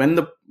 when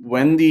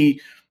the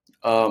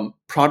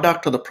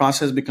product or the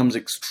process becomes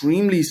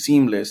extremely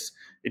seamless,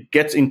 it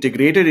gets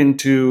integrated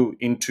into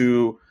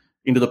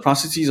the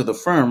processes of the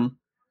firm,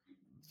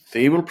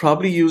 they will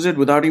probably use it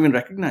without even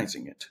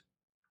recognizing it.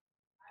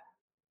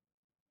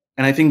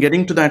 And I think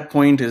getting to that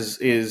point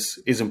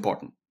is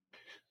important.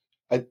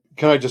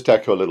 Can I just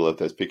echo a little of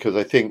this, because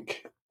I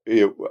think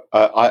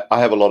I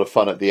have a lot of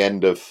fun at the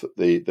end of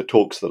the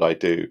talks that I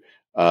do.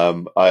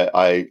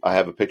 I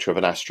have a picture of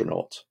an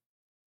astronaut,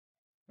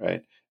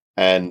 right,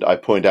 and I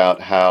point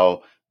out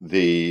how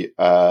the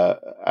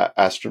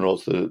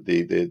astronauts,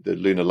 the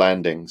lunar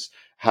landings,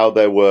 how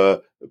there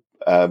were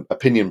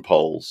opinion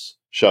polls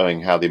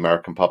showing how the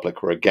American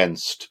public were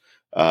against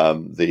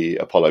the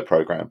Apollo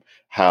program,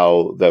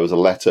 how there was a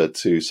letter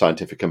to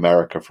Scientific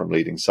America from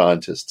leading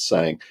scientists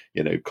saying,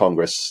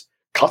 Congress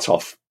cut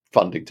off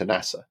funding to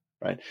NASA,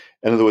 right?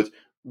 In other words,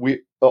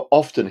 we are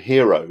often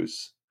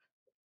heroes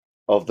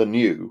of the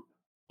new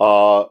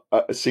are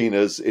seen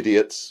as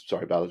idiots,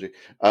 sorry, Balaji,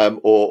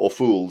 or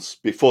fools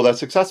before they're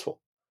successful.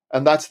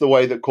 And that's the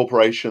way that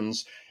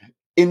corporations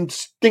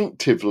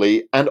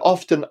instinctively and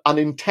often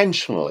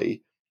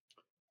unintentionally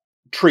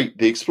treat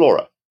the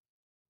explorer,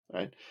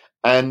 right?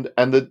 And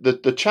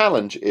the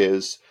challenge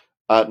is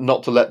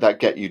not to let that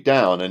get you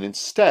down, and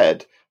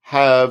instead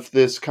have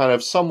this kind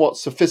of somewhat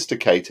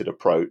sophisticated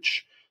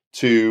approach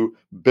to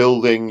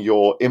building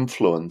your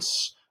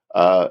influence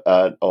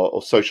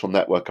or social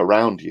network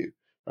around you,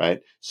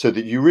 right? So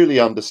that you really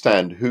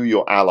understand who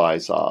your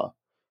allies are,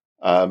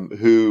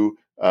 who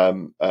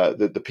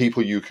the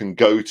people you can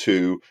go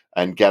to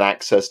and get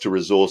access to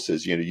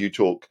resources. You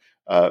talk,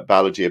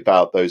 Balaji,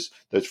 about those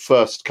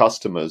first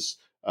customers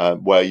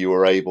where you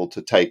were able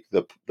to take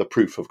the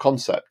proof of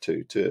concept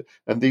to,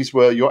 and these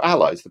were your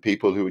allies, the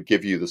people who would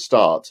give you the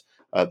start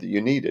that you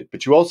needed.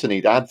 But you also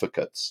need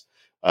advocates.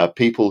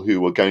 People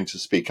who are going to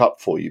speak up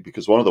for you,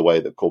 because one of the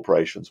ways that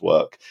corporations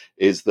work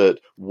is that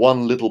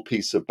one little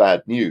piece of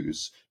bad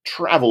news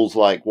travels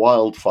like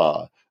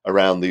wildfire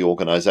around the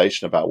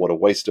organization about what a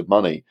waste of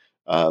money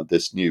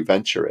this new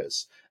venture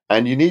is.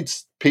 And you need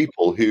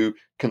people who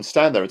can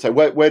stand there and say,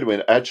 wait a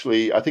minute,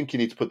 actually, I think you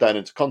need to put that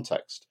into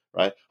context,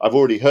 right? I've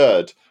already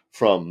heard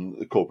from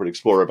the Corporate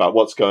Explorer about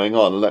what's going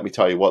on, and let me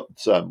tell you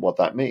what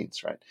that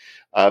means, right?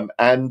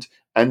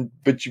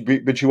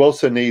 But you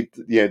also need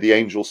the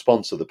angel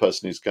sponsor, the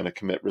person who's going to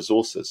commit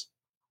resources.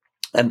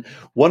 And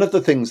one of the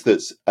things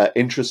that's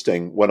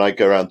interesting when I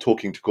go around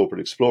talking to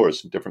corporate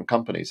explorers in different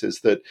companies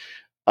is that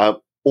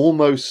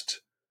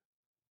almost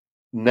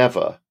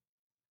never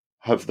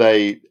have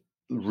they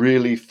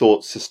really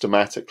thought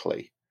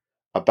systematically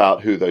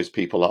about who those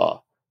people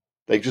are.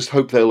 They just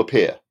hope they'll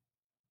appear,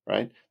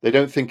 right? They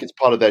don't think it's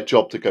part of their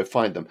job to go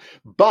find them.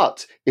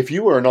 But if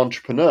you were an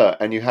entrepreneur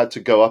and you had to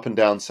go up and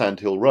down Sand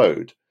Hill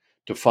Road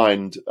to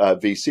find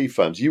VC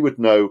firms, you would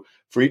know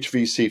for each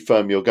VC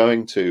firm you're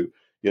going to,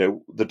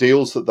 the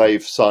deals that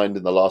they've signed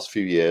in the last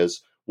few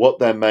years, what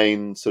their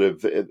main sort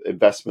of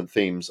investment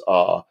themes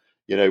are,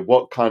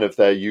 what kind of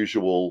their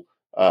usual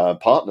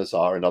partners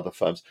are in other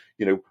firms,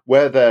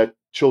 where their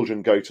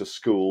children go to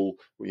school,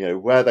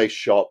 where they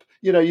shop,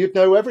 you'd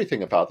know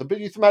everything about them. But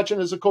you'd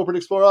imagine as a corporate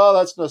explorer,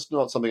 that's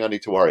not something I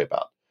need to worry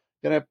about.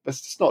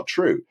 It's just not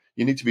true.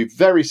 You need to be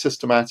very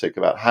systematic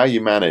about how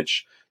you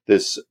manage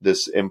this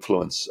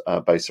influence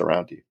base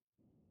around you.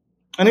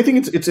 And I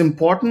think it's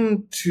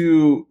important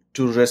to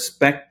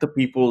respect the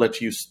people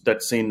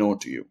that say no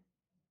to you.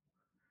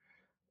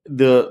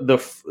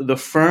 The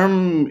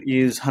firm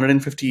is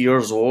 150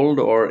 years old,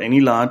 or any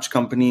large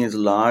company is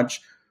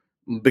large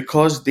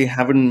because they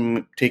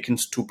haven't taken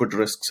stupid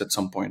risks at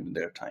some point in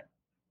their time.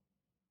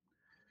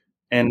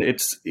 And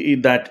it's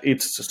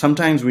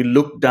sometimes we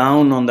look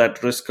down on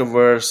that risk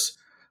averse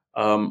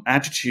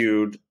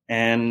attitude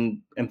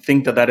and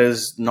think that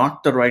is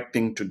not the right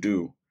thing to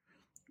do.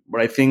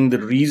 But I think the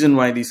reason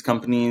why these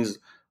companies,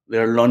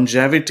 their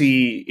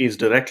longevity is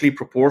directly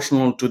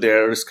proportional to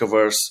their risk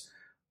averse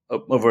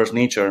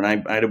nature.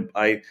 And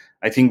I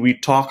think we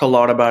talk a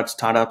lot about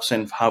startups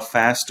and how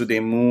fast do they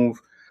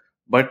move,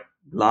 but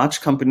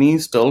large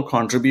companies still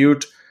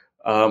contribute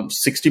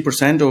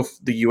 60% of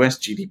the US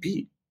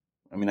GDP.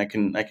 I mean, I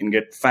can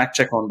get fact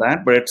check on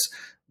that, but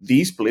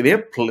they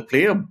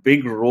play a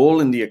big role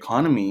in the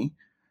economy,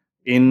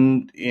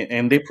 and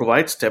they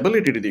provide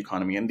stability to the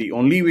economy. And the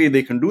only way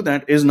they can do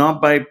that is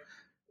not by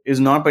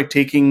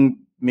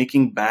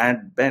making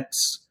bad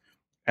bets.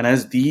 And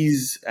as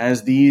these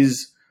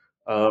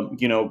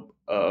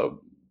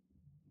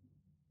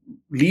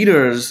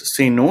leaders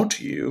say no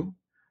to you,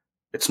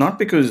 it's not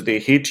because they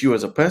hate you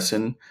as a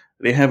person.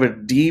 They have a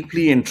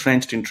deeply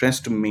entrenched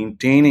interest in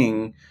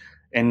maintaining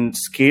and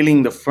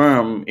scaling the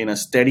firm in a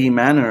steady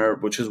manner,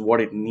 which is what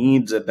it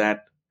needs at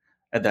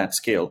that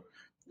scale.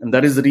 And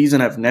that is the reason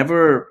I've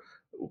never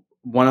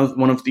one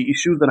of the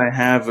issues that I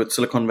have with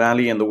Silicon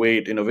Valley and the way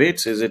it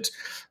innovates is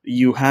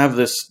you have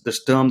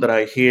this term that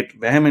I hate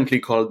vehemently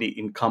called the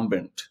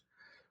incumbent,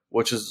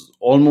 which is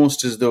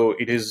almost as though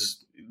it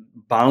is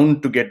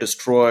bound to get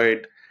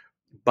destroyed,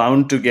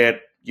 bound to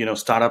get,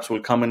 startups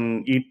will come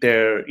and eat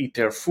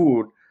their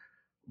food.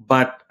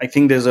 But I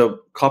think there's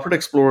corporate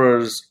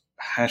explorers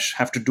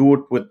have to do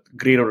it with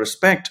greater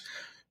respect,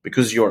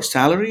 because your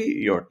salary,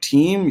 your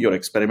team, your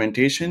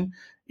experimentation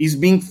is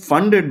being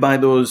funded by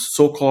those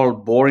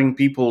so-called boring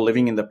people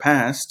living in the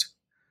past,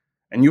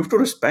 and you have to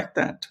respect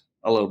that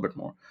a little bit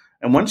more.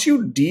 And once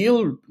you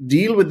deal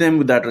with them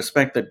with that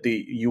respect, that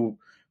you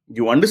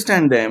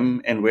understand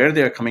them and where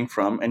they are coming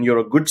from, and you're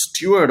a good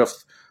steward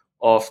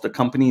of the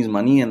company's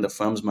money and the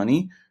firm's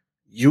money,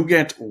 you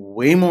get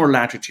way more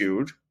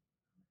latitude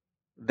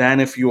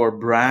than if you are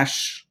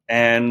brash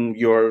and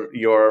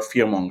you're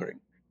fear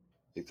mongering.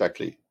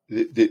 Exactly.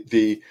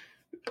 And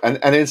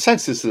in a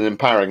sense, it's an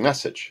empowering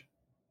message.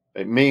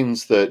 It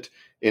means that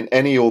in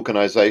any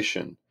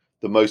organization,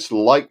 the most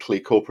likely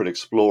corporate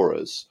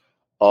explorers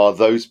are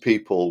those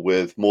people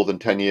with more than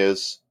 10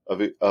 years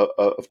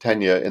of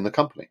tenure in the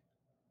company.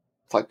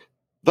 It's like,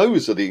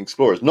 those are the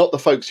explorers, not the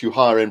folks you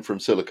hire in from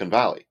Silicon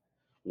Valley.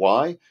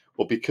 Why?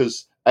 Well,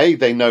 because A,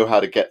 they know how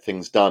to get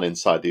things done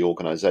inside the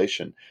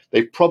organization.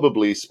 They've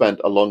probably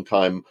spent a long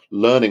time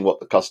learning what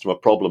the customer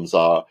problems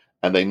are,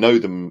 and they know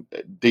them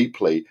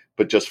deeply,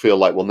 but just feel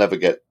like we'll never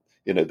get,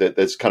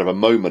 there's kind of a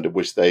moment at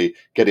which they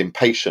get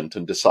impatient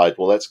and decide,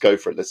 well, let's go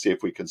for it. Let's see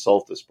if we can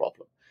solve this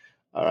problem.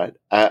 All right.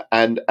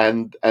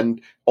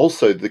 And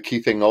also the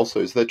key thing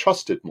also is they're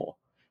trusted more,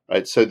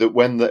 right? So that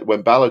when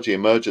Balaji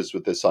emerges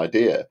with this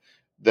idea,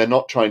 they're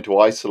not trying to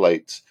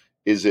isolate,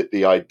 is it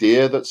the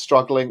idea that's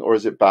struggling, or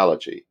is it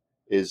Balaji?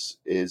 Is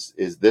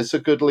this a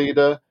good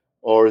leader,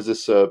 or is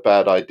this a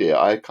bad idea?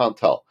 I can't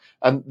tell.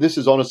 And this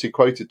is honestly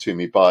quoted to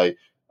me by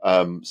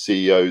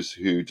CEOs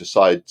who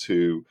decide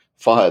to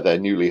fire their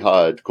newly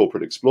hired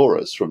corporate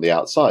explorers from the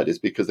outside, is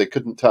because they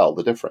couldn't tell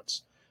the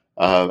difference.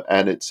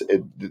 And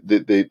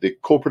the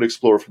corporate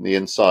explorer from the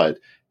inside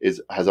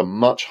has a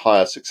much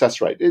higher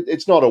success rate.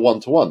 It's not a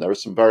one-to-one. There are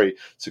some very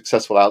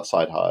successful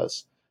outside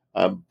hires,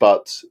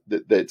 but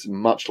it's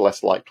much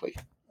less likely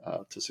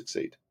to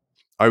succeed.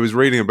 I was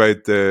reading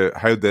about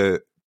how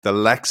the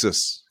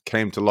Lexus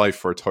came to life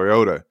for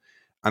Toyota,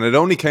 and it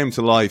only came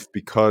to life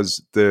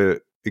because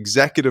the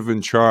executive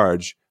in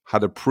charge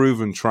had a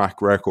proven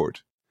track record.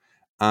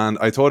 And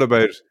I thought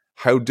about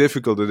how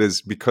difficult it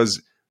is,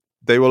 because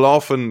they will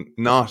often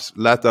not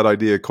let that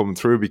idea come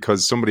through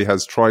because somebody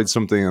has tried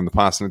something in the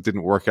past and it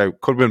didn't work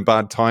out. Could have been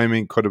bad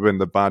timing, could have been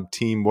the bad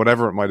team,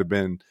 whatever it might have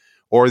been,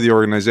 or the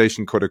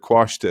organization could have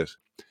quashed it.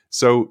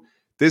 So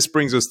this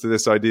brings us to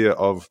this idea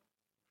of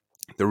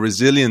the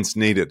resilience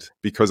needed,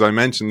 because I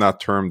mentioned that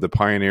term, the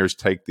pioneers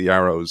take the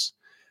arrows.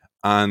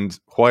 And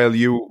while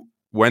you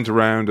went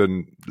around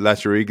and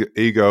let your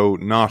ego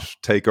not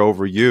take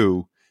over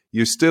you,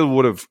 you still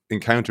would have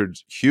encountered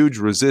huge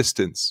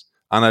resistance.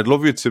 And I'd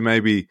love you to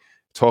maybe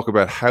talk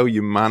about how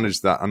you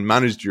managed that and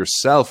managed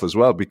yourself as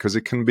well, because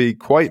it can be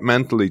quite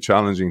mentally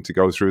challenging to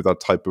go through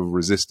that type of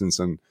resistance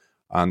and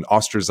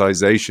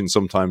ostracization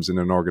sometimes in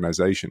an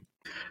organization.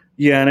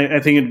 Yeah, and I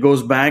think it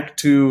goes back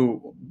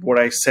to what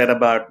I said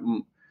about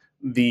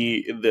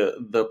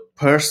the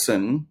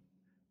person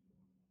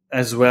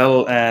as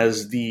well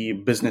as the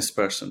business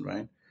person,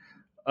 right?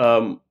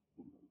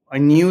 I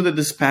knew that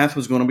this path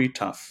was going to be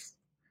tough,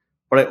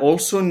 but I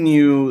also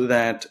knew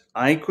that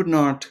I could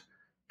not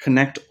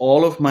connect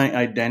all of my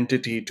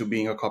identity to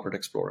being a corporate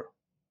explorer.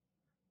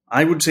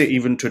 I would say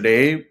even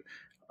today,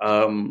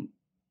 only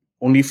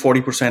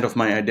 40% of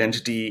my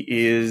identity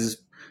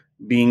is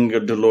being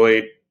a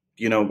Deloitte,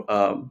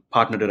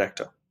 partner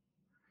director.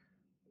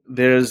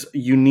 There's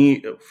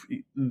unique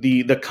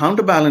the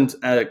counterbalance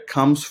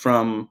comes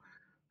from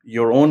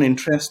your own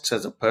interests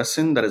as a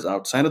person that is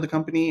outside of the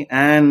company,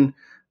 and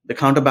the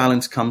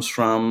counterbalance comes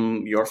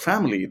from your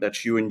family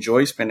that you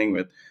enjoy spending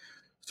with.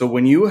 So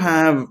when you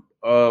have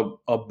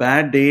a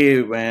bad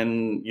day,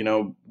 when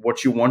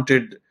what you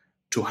wanted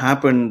to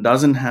happen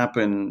doesn't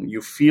happen,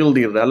 you feel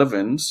the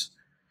irrelevance.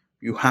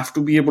 You have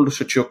to be able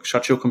to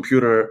shut your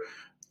computer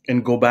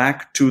and go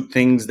back to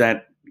things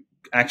that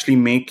actually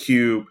make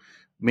you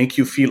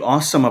feel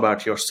awesome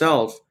about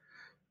yourself.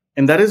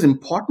 And that is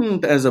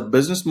important as a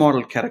business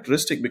model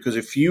characteristic, because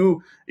if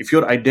your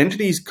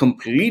identity is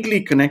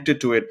completely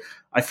connected to it,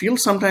 I feel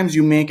sometimes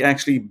you make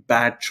actually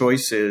bad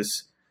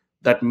choices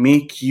that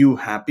make you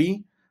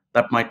happy,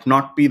 that might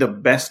not be the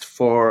best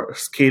for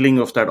scaling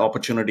of that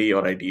opportunity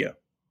or idea.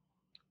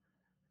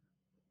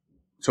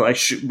 So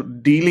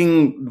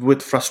dealing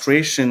with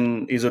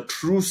frustration is a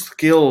true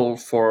skill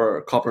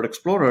for corporate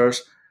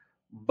explorers,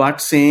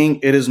 but saying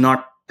it is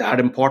not that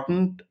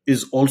important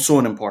is also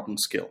an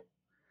important skill.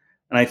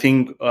 And I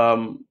think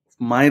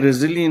my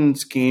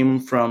resilience came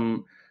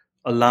from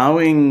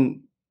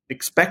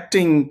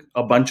expecting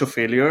a bunch of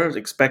failures,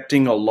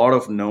 expecting a lot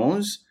of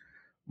no's,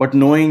 but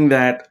knowing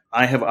that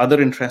I have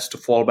other interests to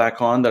fall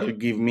back on that will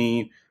give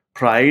me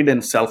pride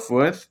and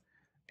self-worth.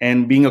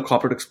 And being a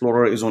corporate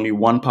explorer is only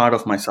one part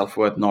of my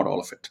self-worth, not all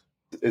of it.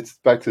 It's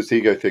back to this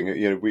ego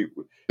thing. We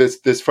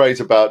this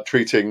phrase about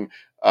treating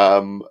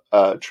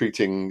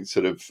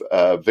sort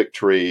of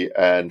victory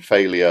and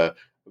failure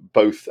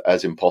both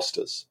as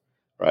imposters,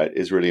 right,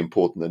 is really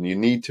important. And you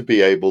need to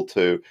be able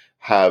to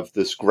have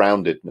this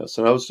groundedness.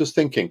 And I was just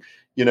thinking,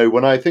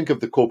 when I think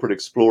of the corporate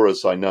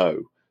explorers I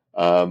know,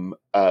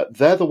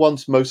 they're the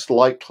ones most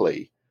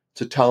likely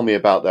to tell me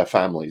about their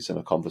families in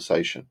a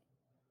conversation,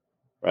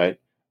 right?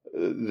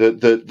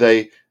 That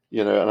they,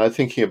 and I'm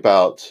thinking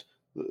about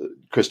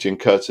Christian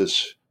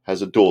Curtis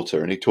has a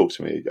daughter, and he talks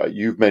to me.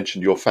 You've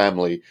mentioned your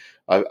family.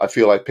 I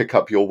feel I pick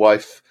up your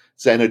wife's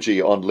energy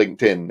on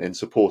LinkedIn in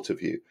support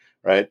of you,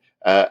 right?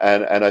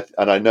 And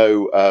I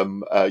know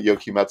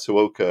Yoki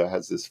Matsuoka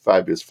has this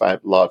fabulous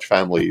large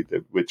family,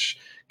 which,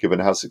 given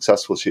how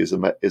successful she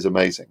is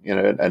amazing.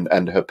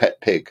 And her pet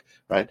pig,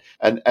 right?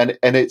 And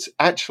it's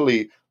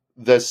actually,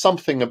 there's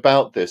something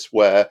about this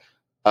where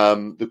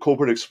the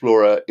corporate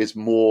explorer is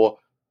more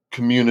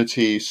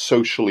community,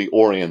 socially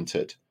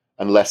oriented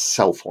and less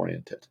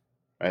self-oriented,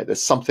 right?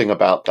 There's something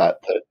about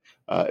that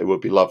it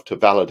would be loved to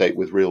validate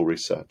with real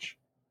research.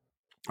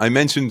 I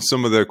mentioned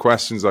some of the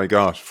questions I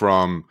got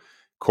from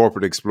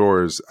corporate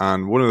explorers,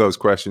 and one of those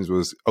questions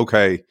was,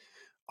 okay,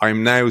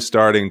 I'm now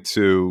starting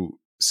to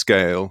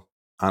scale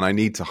and I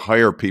need to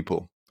hire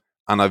people,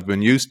 and I've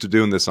been used to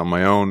doing this on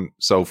my own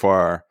so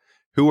far.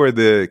 Who are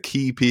the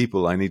key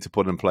people I need to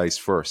put in place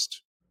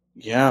first?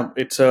 Yeah,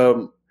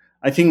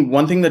 I think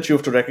one thing that you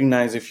have to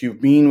recognize, if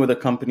you've been with a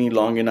company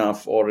long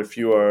enough, or if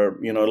you are,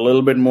 a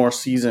little bit more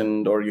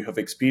seasoned, or you have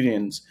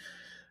experience,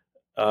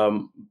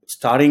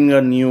 starting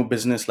a new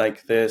business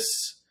like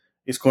this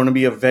is going to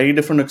be a very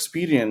different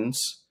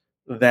experience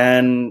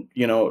than,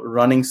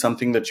 running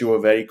something that you are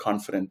very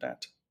confident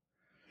at.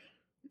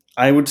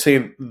 I would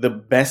say the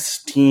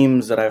best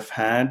teams that I've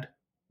had,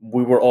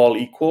 we were all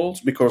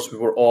equals because we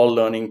were all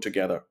learning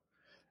together.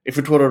 If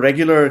it were a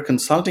regular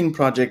consulting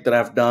project that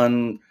I've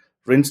done,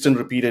 rinsed and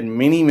repeated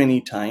many,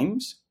 many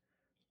times,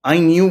 I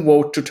knew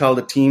what to tell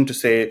the team to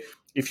say,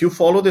 if you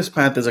follow this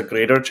path, there's a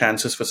greater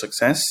chances for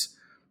success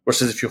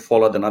versus if you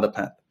follow another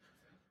path.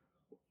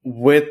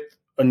 With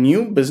a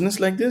new business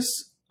like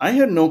this, I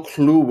had no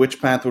clue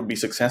which path would be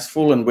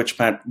successful and which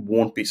path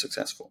won't be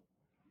successful.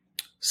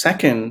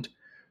 Second,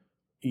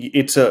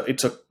 it's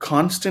a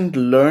constant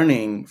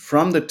learning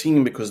from the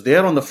team, because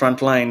they're on the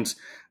front lines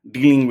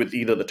dealing with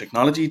either the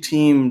technology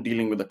team,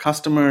 dealing with the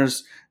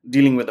customers,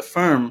 dealing with the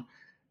firm.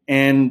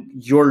 and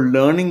you're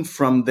learning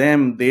from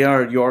them. They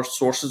are your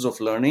sources of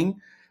learning.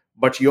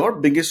 But your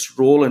biggest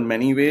role in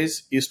many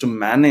ways is to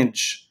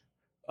manage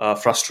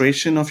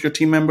frustration of your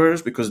team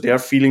members, because they are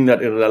feeling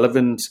that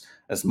irrelevance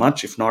as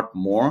much, if not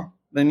more,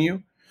 than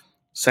you.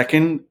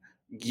 Second,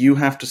 you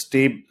have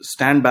to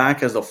stand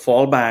back as a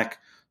fallback,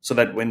 so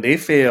that when they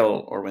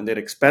fail or when their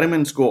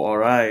experiments go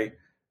awry,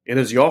 it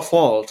is your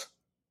fault,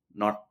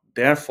 not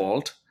their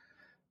fault.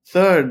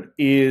 Third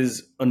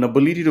is an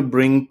ability to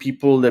bring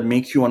people that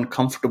make you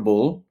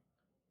uncomfortable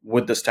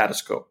with the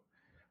status quo.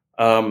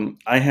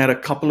 I had a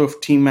couple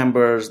of team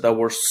members that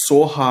were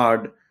so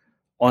hard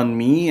on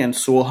me and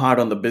so hard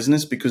on the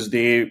business because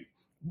they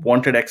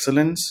wanted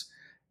excellence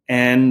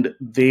and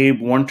they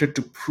wanted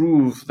to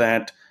prove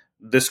that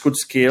this could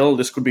scale,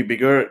 this could be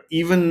bigger,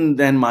 even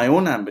than my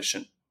own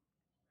ambition.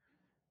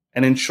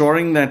 And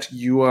ensuring that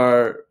you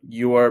are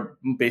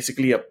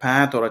basically a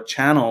path or a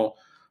channel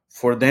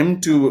for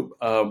them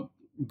to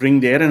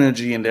bring their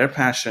energy and their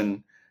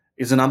passion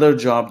is another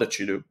job that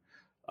you do.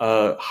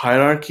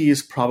 Hierarchy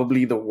is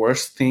probably the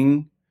worst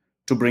thing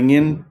to bring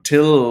in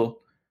till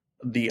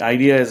the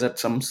idea is at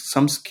some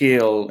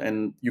scale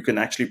and you can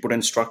actually put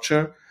in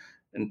structure.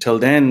 Until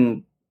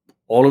then,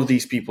 all of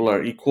these people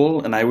are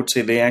equal, and I would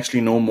say they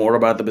actually know more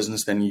about the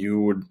business than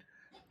you would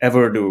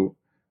ever do.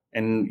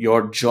 And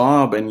your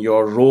job and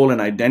your role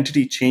and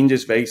identity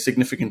changes very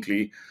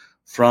significantly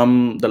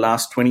from the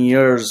last 20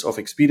 years of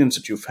experience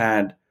that you've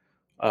had,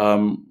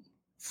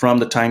 from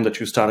the time that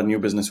you start a new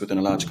business within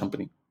a large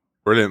company.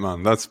 Brilliant,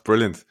 man. That's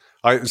brilliant.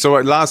 So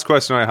last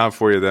question I have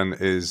for you then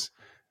is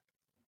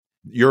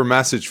your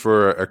message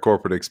for a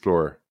corporate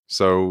explorer.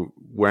 So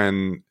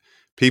when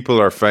people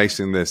are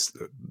facing this,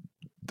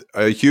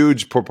 a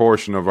huge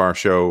proportion of our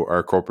show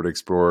are corporate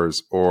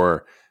explorers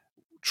or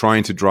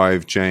trying to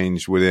drive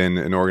change within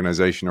an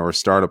organization or a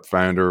startup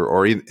founder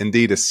or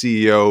indeed a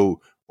CEO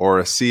or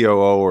a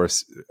COO or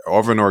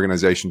of an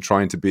organization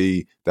trying to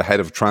be the head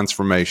of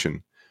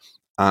transformation.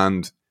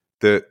 And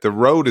the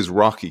road is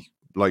rocky.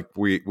 Like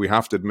we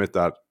have to admit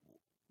that.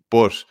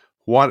 But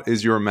what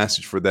is your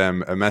message for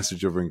them, a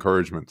message of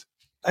encouragement?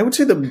 I would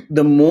say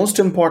the most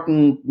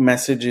important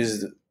message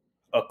is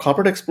a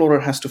corporate explorer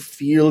has to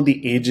feel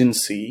the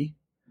agency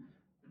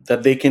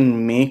that they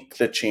can make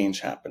the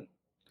change happen.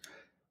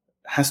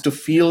 Has to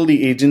feel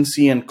the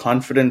agency and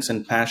confidence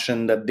and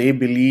passion that they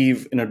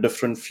believe in a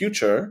different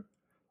future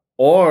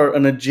or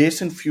an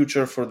adjacent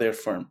future for their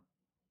firm.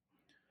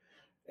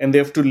 And they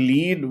have to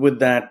lead with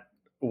that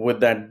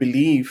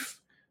belief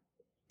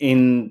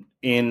in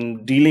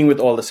dealing with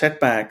all the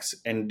setbacks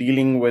and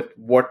dealing with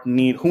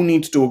who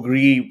needs to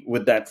agree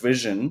with that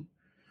vision.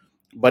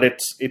 But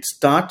it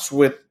starts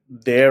with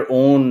their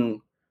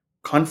own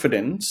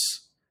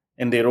confidence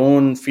and their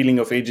own feeling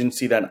of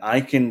agency that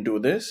I can do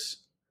this.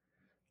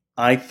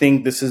 I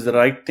think this is the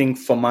right thing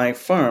for my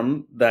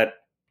firm that,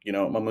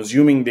 I'm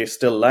assuming they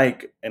still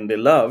like and they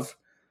love,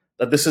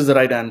 that this is the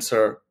right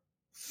answer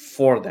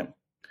for them.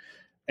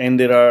 And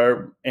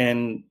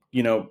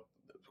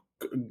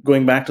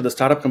going back to the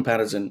startup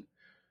comparison,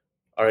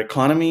 our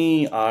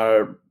economy,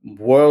 our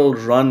world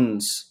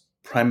runs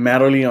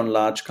primarily on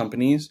large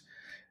companies,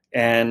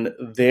 and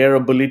their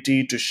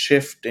ability to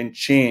shift and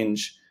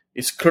change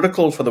is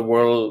critical for the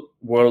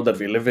world that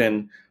we live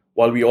in.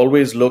 While we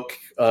always look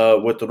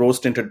with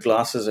rose-tinted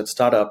glasses at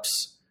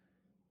startups,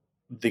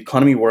 the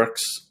economy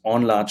works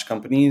on large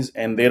companies,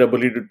 and their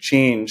ability to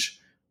change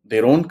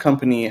their own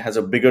company has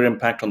a bigger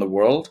impact on the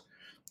world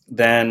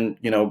than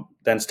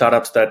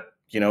startups that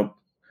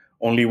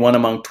only one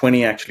among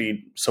 20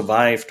 actually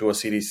survive to a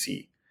Series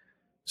C.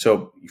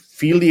 So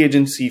feel the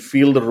agency,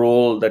 feel the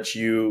role that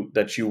you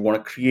want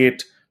to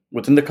create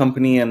within the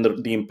company and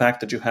the impact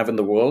that you have in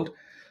the world.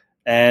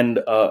 And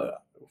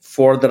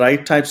for the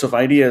right types of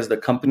ideas, the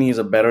company is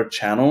a better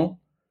channel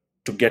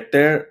to get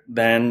there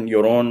than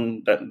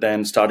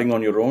than starting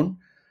on your own.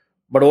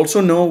 But also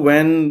know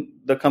when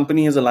the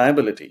company is a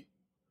liability,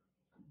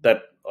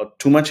 that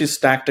too much is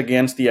stacked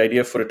against the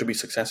idea for it to be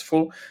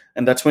successful.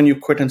 And that's when you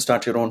quit and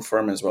start your own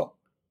firm as well.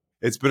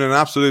 It's been an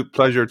absolute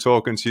pleasure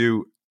talking to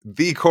you,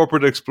 the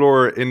corporate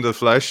explorer in the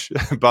flesh,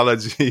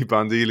 Balaji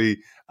Bondili,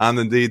 and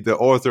indeed the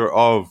author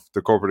of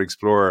The Corporate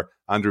Explorer,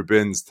 Andrew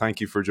Binns.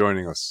 Thank you for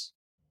joining us.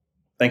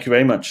 Thank you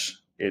very much,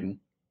 Aidan.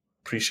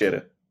 Appreciate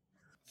it.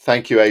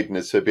 Thank you, Aidan.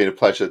 It's been a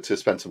pleasure to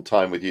spend some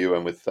time with you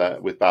and with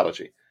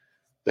Balaji,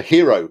 the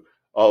hero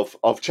of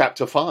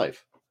Chapter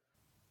 5.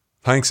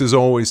 Thanks as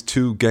always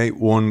to Gate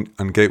 1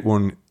 and Gate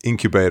 1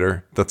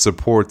 Incubator that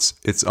supports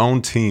its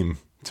own team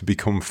to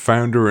become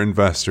founder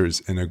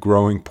investors in a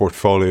growing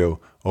portfolio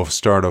of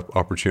startup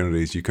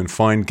opportunities. You can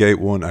find Gate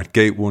 1 at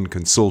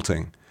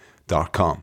gate1consulting.com.